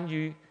關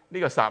於呢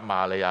個撒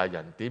瑪利亞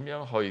人點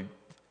樣去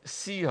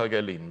施佢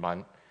嘅憐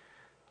憫，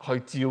去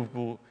照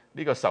顧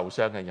呢個受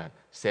傷嘅人，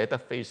寫得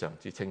非常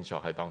之清楚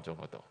喺當中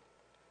嗰度。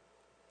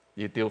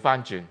而調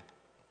翻轉，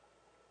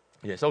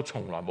耶穌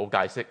從來冇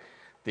解釋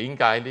點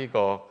解呢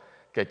個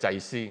嘅祭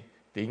司，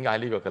點解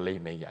呢個嘅利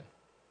未人，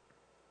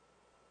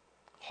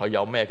佢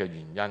有咩嘅原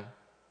因，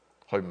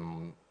佢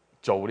唔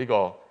做呢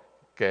個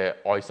嘅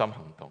愛心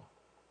行動。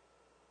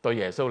對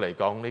耶穌嚟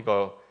講，呢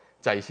個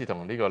祭司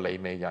同呢個利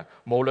未人，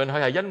無論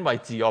佢係因為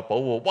自我保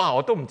護，哇！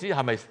我都唔知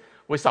係咪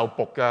會受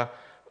捕㗎，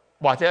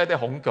或者一啲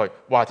恐懼，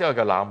或者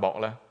佢嘅冷漠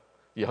咧，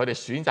而佢哋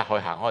選擇去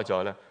行開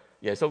咗咧。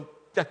耶穌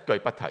一句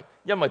不提，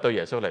因為對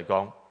耶穌嚟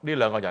講，呢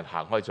2個人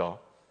行開咗，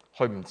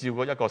佢唔照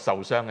顧一個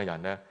受傷嘅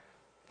人咧，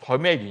佢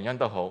咩原因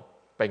都好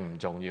並唔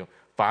重要，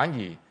反而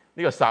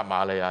呢個撒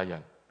瑪利亞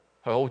人，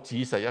佢好仔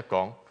細一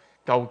講，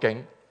究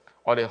竟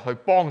我哋去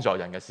幫助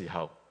人嘅時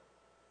候，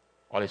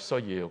我哋需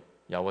要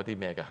有一啲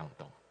咩嘅行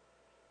動。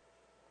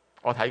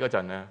我睇嗰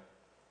陣咧，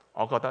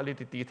我覺得呢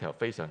啲 detail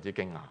非常之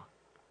驚訝。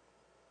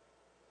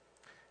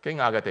驚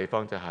訝嘅地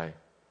方就係，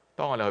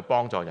當我哋去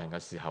幫助人嘅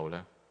時候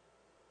咧，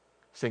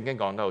聖經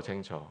講得好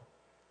清楚，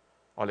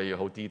我哋要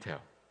好 detail，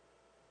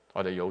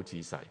 我哋要好仔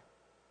細，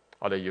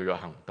我哋要有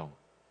行動。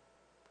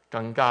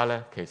更加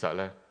咧，其實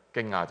咧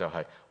驚訝就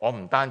係，我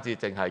唔單止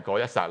淨係嗰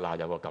一剎那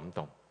有個感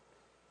動，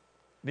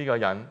呢個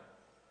人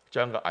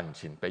將個銀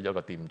錢俾咗個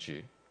店主，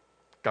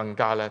更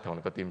加咧同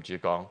個店主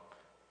講：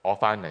我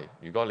翻嚟，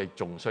如果你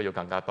仲需要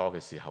更加多嘅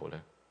時候咧，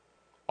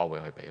我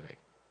會去俾你。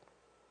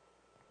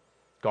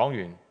講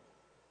完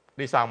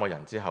呢3個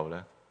人之後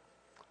咧，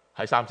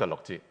喺36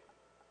節，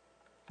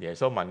耶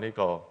穌問呢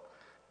個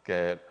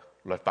嘅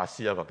律法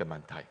師一個嘅問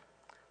題：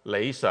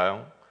你想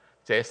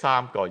這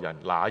3個人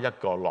哪一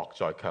個落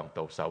在強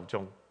盜手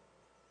中，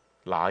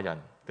那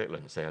人的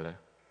鄰舍呢？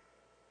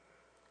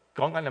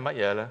講緊係乜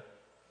嘢呢？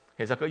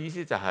其實佢意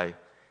思就係，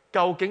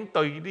究竟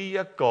對呢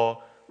一個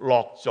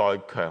落在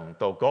強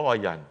盜嗰個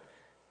人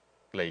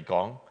嚟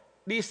講，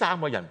呢3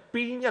個人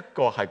邊一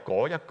個係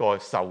嗰一個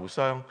受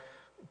傷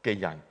嘅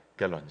人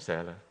嘅鄰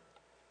舍呢？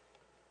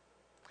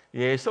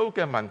耶穌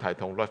嘅問題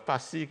同律法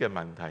師嘅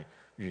問題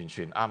完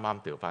全啱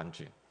啱調翻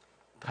轉，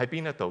喺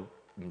邊一度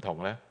唔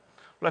同呢？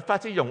律法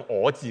師用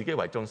我自己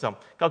為中心，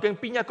究竟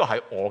邊一個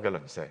係我嘅鄰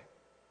舍？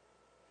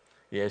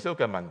耶穌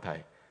嘅問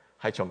題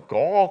係從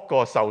嗰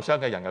個受傷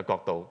嘅人嘅角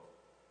度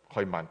去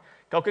問，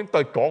究竟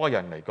對嗰個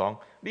人嚟講，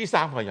呢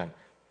3個人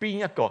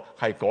邊一個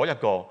係嗰一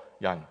個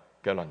人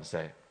嘅鄰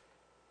舍？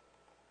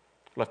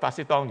律法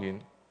師當然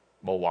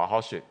無話可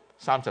説，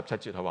 37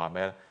節佢話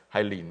咩咧？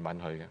係憐憫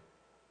佢嘅，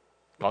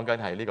講緊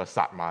係呢個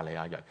撒瑪利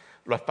亞人。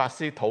律法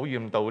師討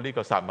厭到呢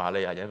個撒瑪利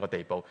亞人一個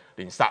地步，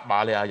連撒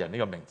瑪利亞人呢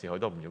個名字佢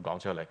都唔要講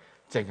出嚟，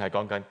淨係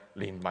講緊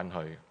憐憫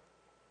佢。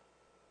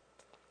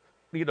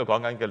呢度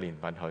講緊嘅憐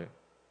憫佢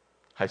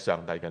係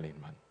上帝嘅憐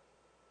憫。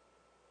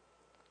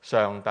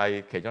上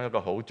帝其中一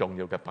個好重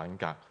要嘅品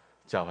格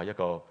就係一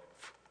個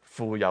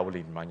富有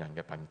憐憫人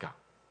嘅品格。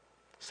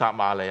撒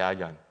瑪利亞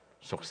人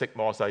熟悉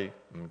摩西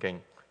五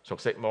經，熟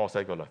悉摩西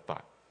嘅律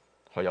法，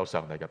佢有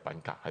上帝嘅品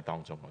格喺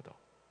當中嗰度。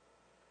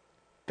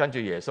跟住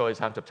耶穌喺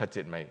37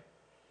節尾，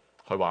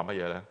佢話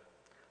乜嘢呢？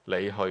你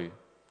去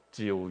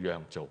照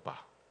樣做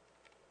吧，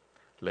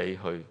你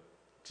去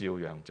照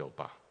樣做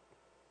吧。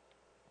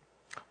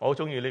我好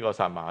中意呢個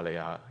撒瑪利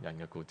亞人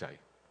嘅故仔。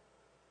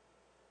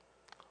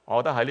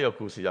我覺得喺呢個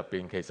故事入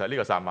邊，其實呢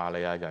個撒瑪利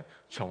亞人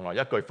從來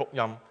一句福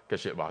音嘅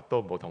説話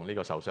都冇同呢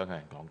個受傷嘅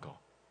人講過。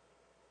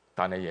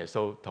但係耶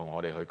穌同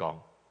我哋去講，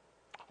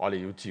我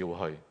哋要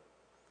照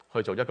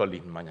去做一個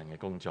憐憫人嘅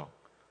工作，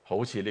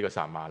好似呢個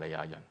撒瑪利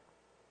亞人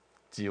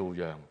照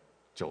樣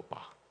做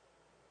吧。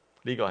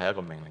呢個係一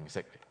個命令式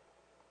嚟。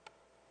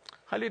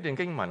喺呢段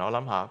經文，我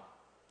諗下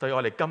對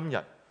我哋今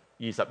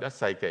日21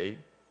世紀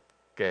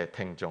嘅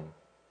聽眾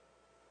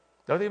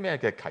有啲咩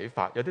嘅啟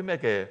發，有啲咩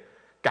嘅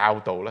教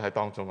導咧喺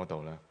當中嗰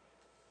度咧？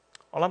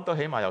我諗到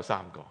起碼有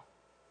3個。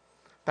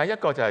第一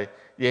個就係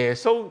耶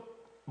穌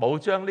冇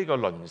將呢個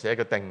鄰舍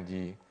嘅定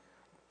義，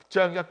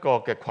將一個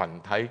嘅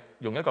群體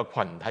用一個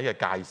群體嘅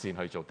界線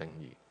去做定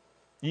義。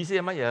意思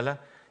係乜嘢咧？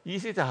意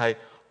思就係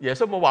耶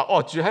穌冇話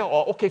住喺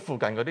我屋企附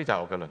近嗰啲就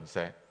係我嘅鄰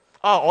舍。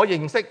我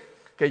認識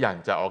嘅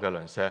人就係我嘅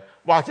鄰舍，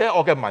或者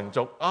我嘅民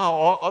族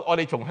我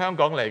哋從香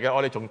港嚟嘅，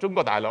我哋從中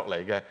國大陸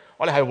嚟嘅，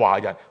我哋係華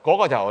人，嗰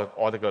個就係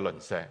我哋嘅鄰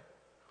舍。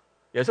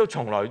耶穌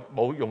從來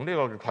冇用呢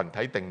個群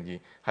體定義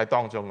喺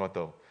當中嗰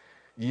度，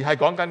而係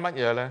講緊乜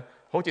嘢呢？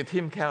好似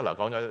Tim Keller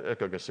講咗一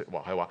句嘅説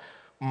話，係話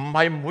唔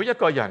係每一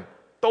個人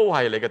都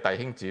係你嘅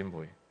弟兄姊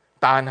妹，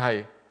但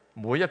係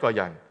每一個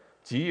人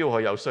只要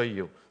佢有需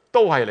要，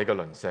都係你嘅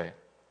鄰舍。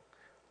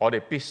我哋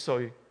必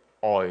須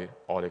愛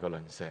我哋嘅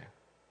鄰舍。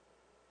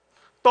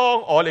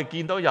當我哋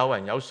見到有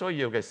人有需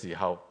要嘅時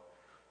候，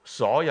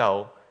所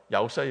有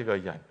有需要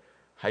嘅人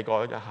喺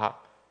嗰一刻，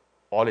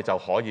我哋就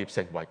可以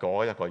成為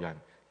嗰一個人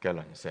嘅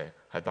鄰舍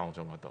喺當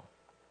中嗰度。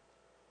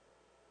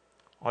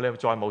我哋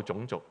再冇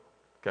種族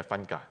嘅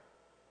分界，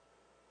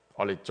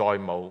我哋再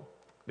冇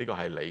呢個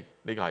係你，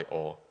呢個係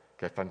我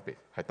嘅分別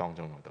喺當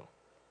中嗰度。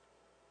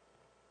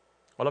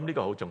我諗呢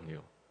個好重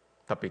要，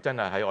特別真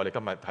係喺我哋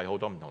今日睇好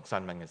多唔同新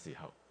聞嘅時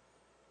候，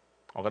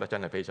我覺得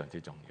真係非常之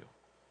重要。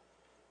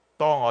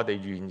當我哋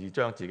願意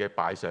將自己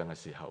擺上嘅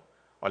時候，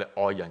我哋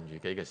愛人如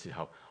己嘅時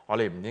候，我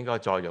哋唔應該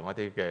再用一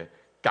啲嘅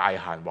界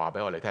限話俾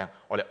我哋聽，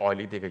我哋愛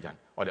呢啲嘅人，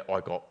我哋愛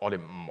過，我哋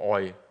唔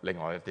愛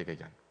另外一啲嘅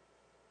人。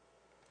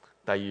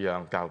第二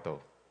樣教導，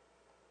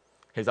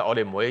其實我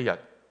哋每一日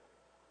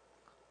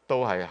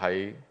都係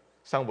喺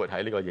生活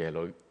喺呢個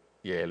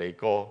耶利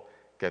哥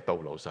嘅道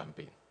路上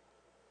邊。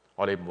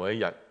我哋每一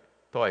日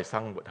都係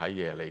生活喺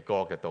耶利哥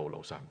嘅道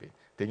路上邊。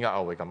點解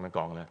我會咁樣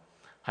講呢？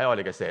喺我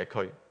哋嘅社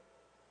區，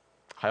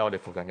喺我哋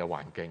附近嘅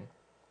環境，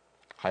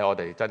喺我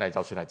哋真係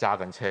就算係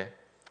揸緊車，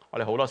我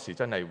哋好多時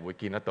真係會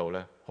見得到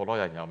呢，好多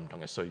人有唔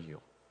同嘅需要。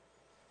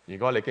如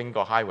果你經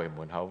過 highway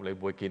門口，你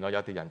會見到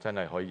有啲人真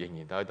係可以仍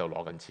然都喺度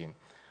攞緊錢。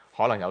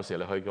可能有時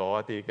你去過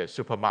一啲嘅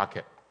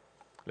supermarket，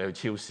 你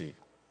去超市，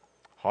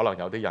可能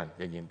有啲人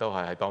仍然都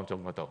係喺當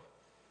中嗰度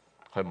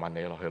去問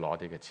你落去攞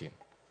啲嘅錢。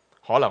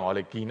可能我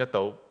哋見得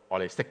到我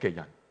哋識嘅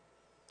人，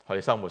佢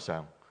哋生活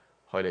上，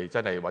佢哋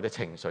真係或者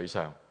情緒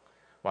上，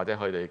或者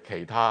佢哋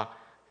其他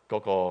嗰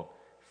個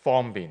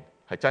方面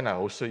係真係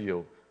好需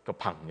要個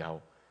朋友，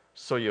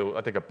需要一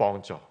啲嘅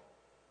幫助。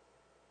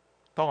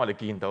當我哋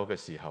見到嘅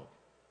時候，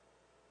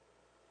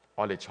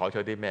我哋採取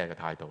啲咩嘅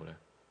態度呢？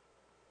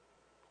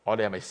我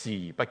哋係咪視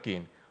而不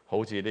見，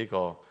好似呢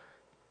個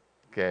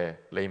嘅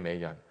利未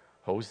人，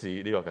好似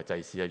呢個嘅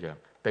祭司一樣，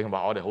定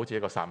話我哋好似一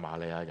個撒瑪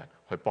利亞人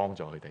去幫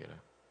助佢哋呢？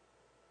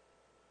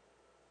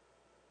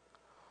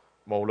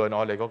無論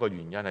我哋嗰個原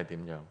因係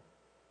點樣，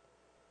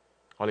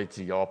我哋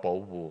自我保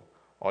護，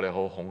我哋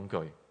好恐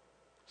懼，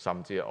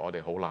甚至我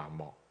哋好冷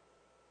漠。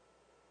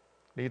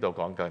呢度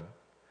講緊，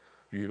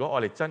如果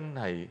我哋真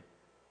係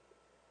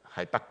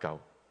得救，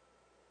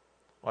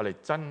我哋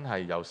真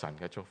係有神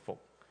嘅祝福，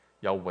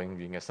有永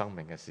遠嘅生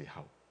命嘅時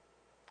候，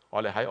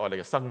我哋喺我哋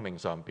嘅生命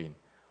上邊，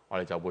我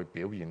哋就會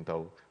表現到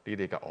呢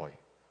啲嘅愛，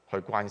去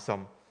關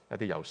心一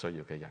啲有需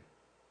要嘅人。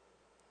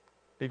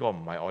呢個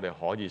唔係我哋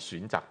可以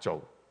選擇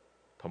做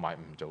同埋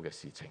唔做嘅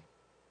事情，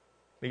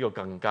呢個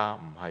更加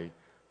唔係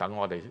等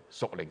我哋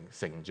屬靈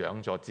成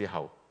長咗之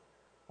後，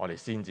我哋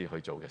先至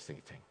去做嘅事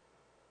情。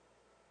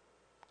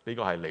呢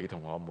個係你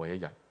同我每一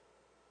日，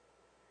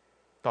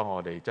當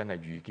我哋真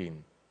係遇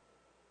見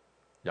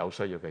有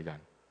需要嘅人，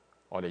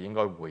我哋應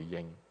該回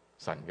應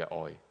神嘅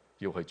愛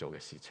要去做嘅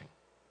事情。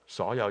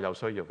所有有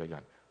需要嘅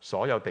人，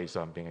所有地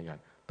上邊嘅人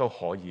都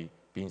可以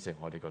變成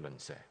我哋嘅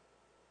鄰舍。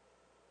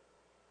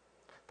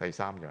第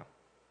三樣，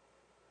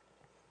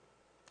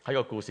喺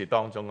個故事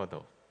當中嗰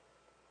度，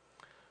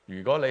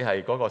如果你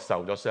係嗰個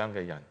受咗傷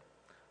嘅人，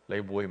你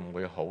會唔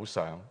會好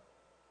想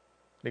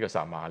呢個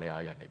撒瑪利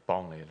亞人嚟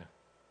幫你呢？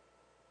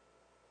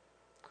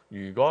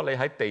如果你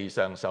喺地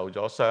上受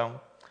咗傷，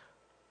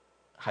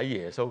喺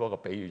耶穌嗰個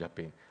比喻入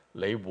邊，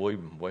你會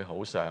唔會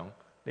好想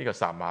呢個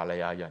撒瑪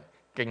利亞人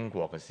經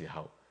過嘅時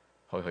候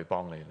去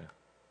幫你呢？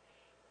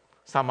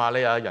撒瑪利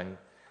亞人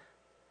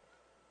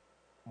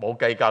冇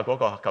計較嗰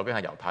個究竟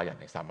係猶太人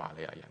定撒瑪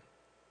利亞人。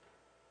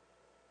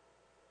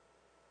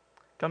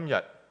今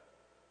日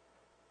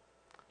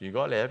如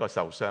果你係一個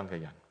受傷嘅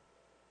人，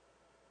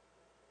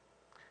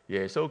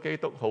耶穌基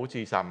督好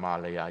似撒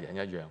瑪利亞人一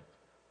樣，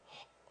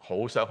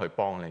好想去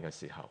幫你嘅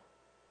時候，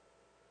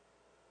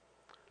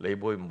你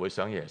會唔會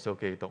想耶穌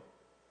基督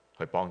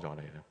去幫助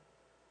你呢？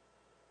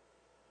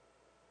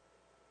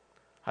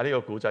喺呢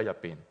個古仔入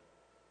邊，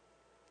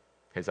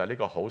其實呢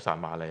個好撒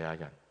瑪利亞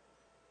人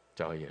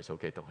就係耶穌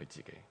基督佢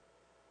自己，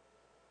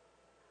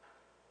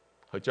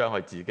佢將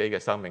佢自己嘅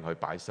生命去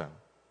擺上，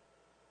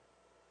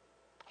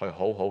去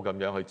好好咁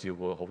樣去照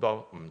顧好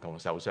多唔同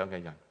受傷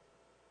嘅人。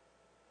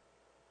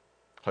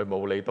佢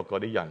冇理到嗰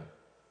啲人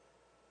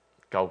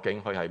究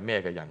竟佢係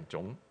咩嘅人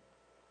種，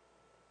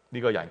呢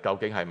個人究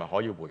竟係咪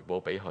可以回報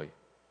俾佢？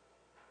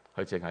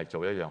佢淨係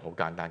做一樣好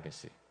簡單嘅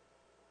事，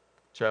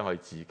將佢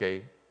自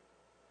己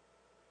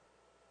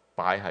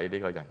擺喺呢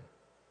個人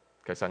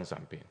嘅身上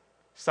邊，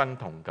身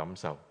同感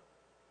受，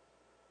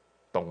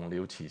動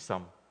了慈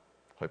心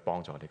去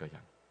幫助呢個人。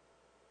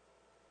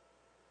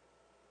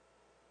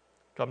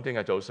今天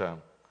嘅早上，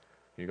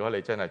如果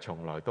你真係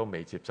從來都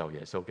未接受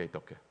耶穌基督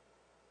嘅，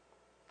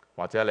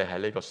或者你喺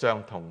呢個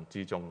傷痛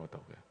之中嗰度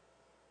嘅，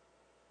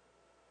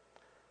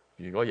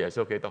如果耶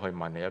穌基督去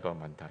問你一個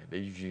問題，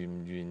你願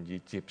唔願意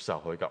接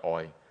受佢嘅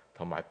愛，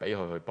同埋俾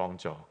佢去幫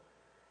助，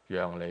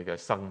讓你嘅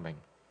生命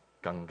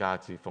更加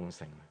之豐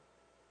盛？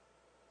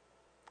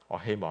我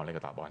希望你嘅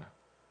答案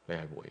你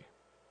係會。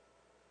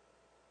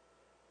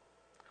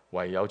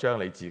唯有將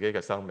你自己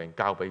嘅生命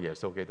交俾耶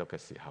穌基督嘅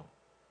時候，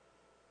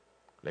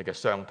你嘅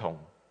傷痛、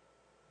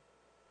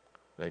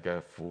你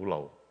嘅苦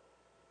惱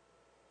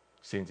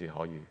先至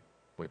可以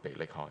會被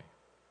離開。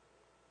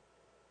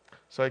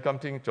所以今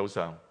天早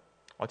上，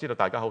我知道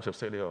大家好熟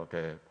悉呢個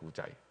嘅故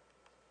仔，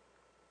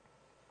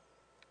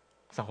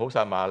好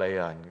撒瑪利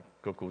亞人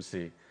個故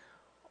事，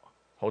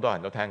好多人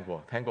都聽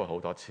過好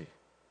多次。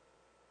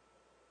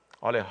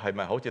我哋係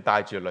咪好似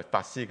帶住律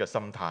法師嘅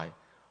心態？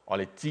我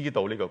哋知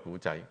道呢個故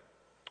仔，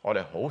我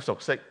哋好熟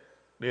悉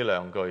呢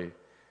兩句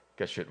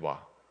嘅說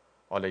話。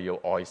我哋要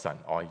愛神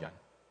愛人，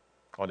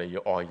我哋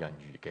要愛人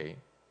如己，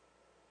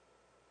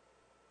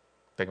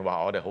定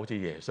話我哋好似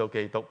耶穌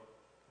基督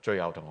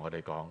最後同我哋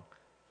講，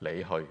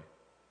你去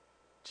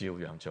照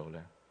樣做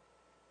呢？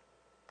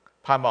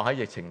盼望喺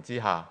疫情之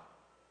下，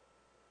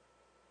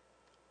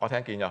我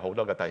聽見有好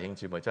多嘅弟兄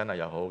姊妹真係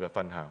有好好嘅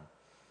分享，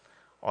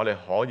我哋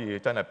可以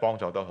真係幫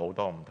助到好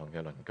多唔同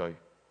嘅鄰居，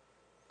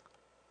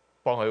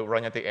幫佢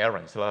run 一啲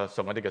errands 啦，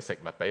送一啲嘅食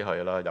物俾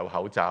佢啦，有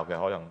口罩嘅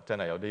可能真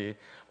係有啲，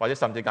或者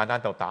甚至簡單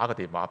到打個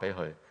電話俾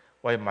佢，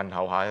喂，問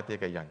候下一啲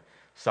嘅人，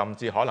甚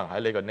至可能喺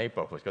你個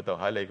neighborhood 嗰度，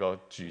喺你個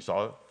住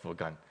所附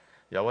近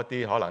有一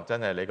啲可能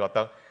真係你覺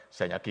得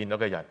成日見到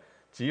嘅人，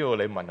只要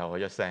你問候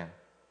佢一聲，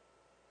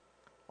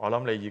我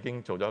諗你已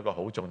經做咗一個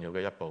好重要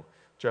嘅一步，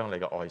將你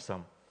嘅愛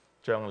心，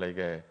將你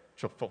嘅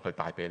祝福去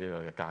帶俾呢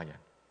個嘅家人。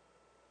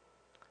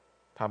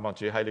盼望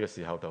主喺呢個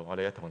時候度，我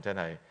哋一同真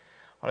係，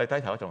我哋低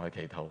頭一同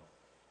去祈禱。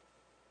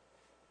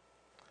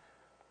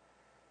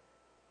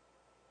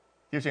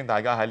邀請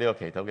大家喺呢個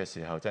祈禱嘅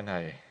時候，真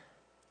係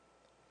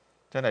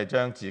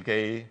將自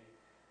己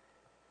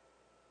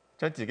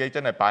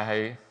真係擺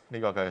喺呢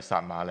個嘅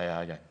撒瑪利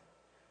亞人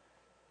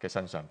嘅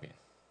身上邊，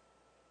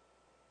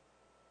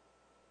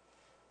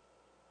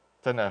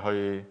真係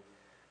去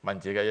問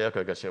自己一句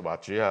嘅說話：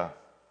主啊，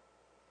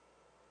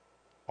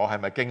我係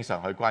咪經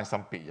常去關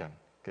心別人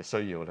嘅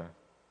需要呢？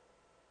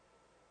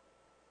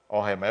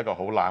我係咪一個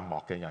好冷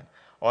漠嘅人？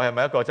我係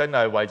咪一個真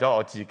係為咗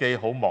我自己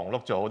好忙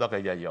碌做好多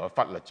嘅嘢，而我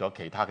忽略咗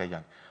其他嘅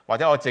人？或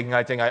者我淨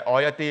係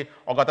愛一啲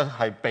我覺得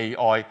係被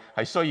愛、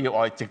係需要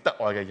愛、值得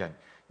愛嘅人，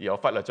而我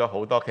忽略咗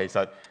好多其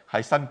實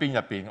喺身邊入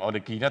邊我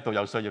哋見得到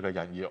有需要嘅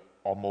人，而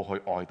我冇去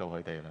愛到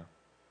佢哋啦。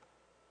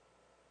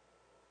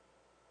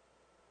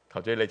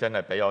求主你真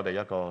係俾我哋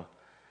一個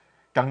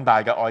更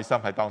大嘅愛心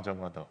喺當中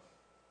嗰度。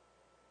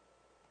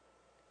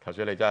求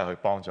主你真係去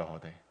幫助我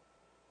哋，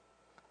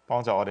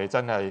幫助我哋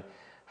真係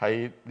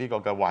喺呢個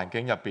嘅環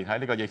境入邊，喺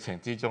呢個疫情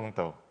之中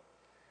度，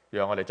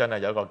讓我哋真係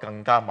有一個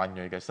更加敏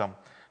銳嘅心，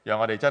讓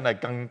我哋真係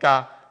更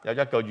加有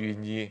一個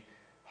願意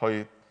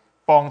去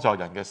幫助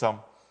人嘅心，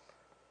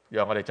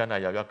讓我哋真係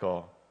有一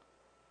個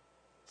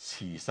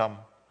慈心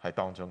喺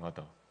當中嗰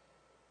度，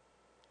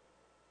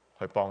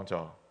去幫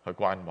助、去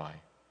關懷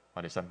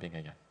我哋身邊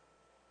嘅人。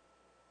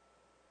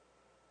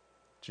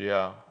主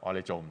啊，我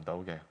哋做唔到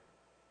嘅，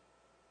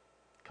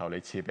求你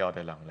賜俾我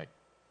哋能力，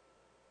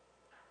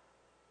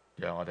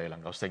讓我哋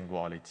能夠勝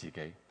過我哋自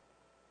己，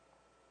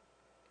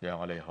讓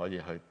我哋可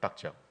以去得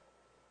着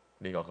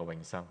呢個嘅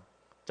永生，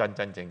真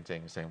真正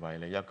正成為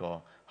你一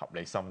個合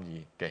你心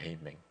意嘅器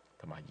皿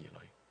同埋兒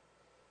女。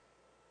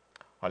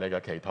我哋嘅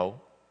祈禱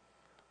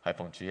係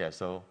奉主耶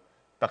穌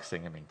得勝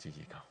嘅名字而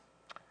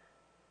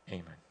求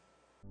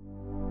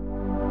，Amen。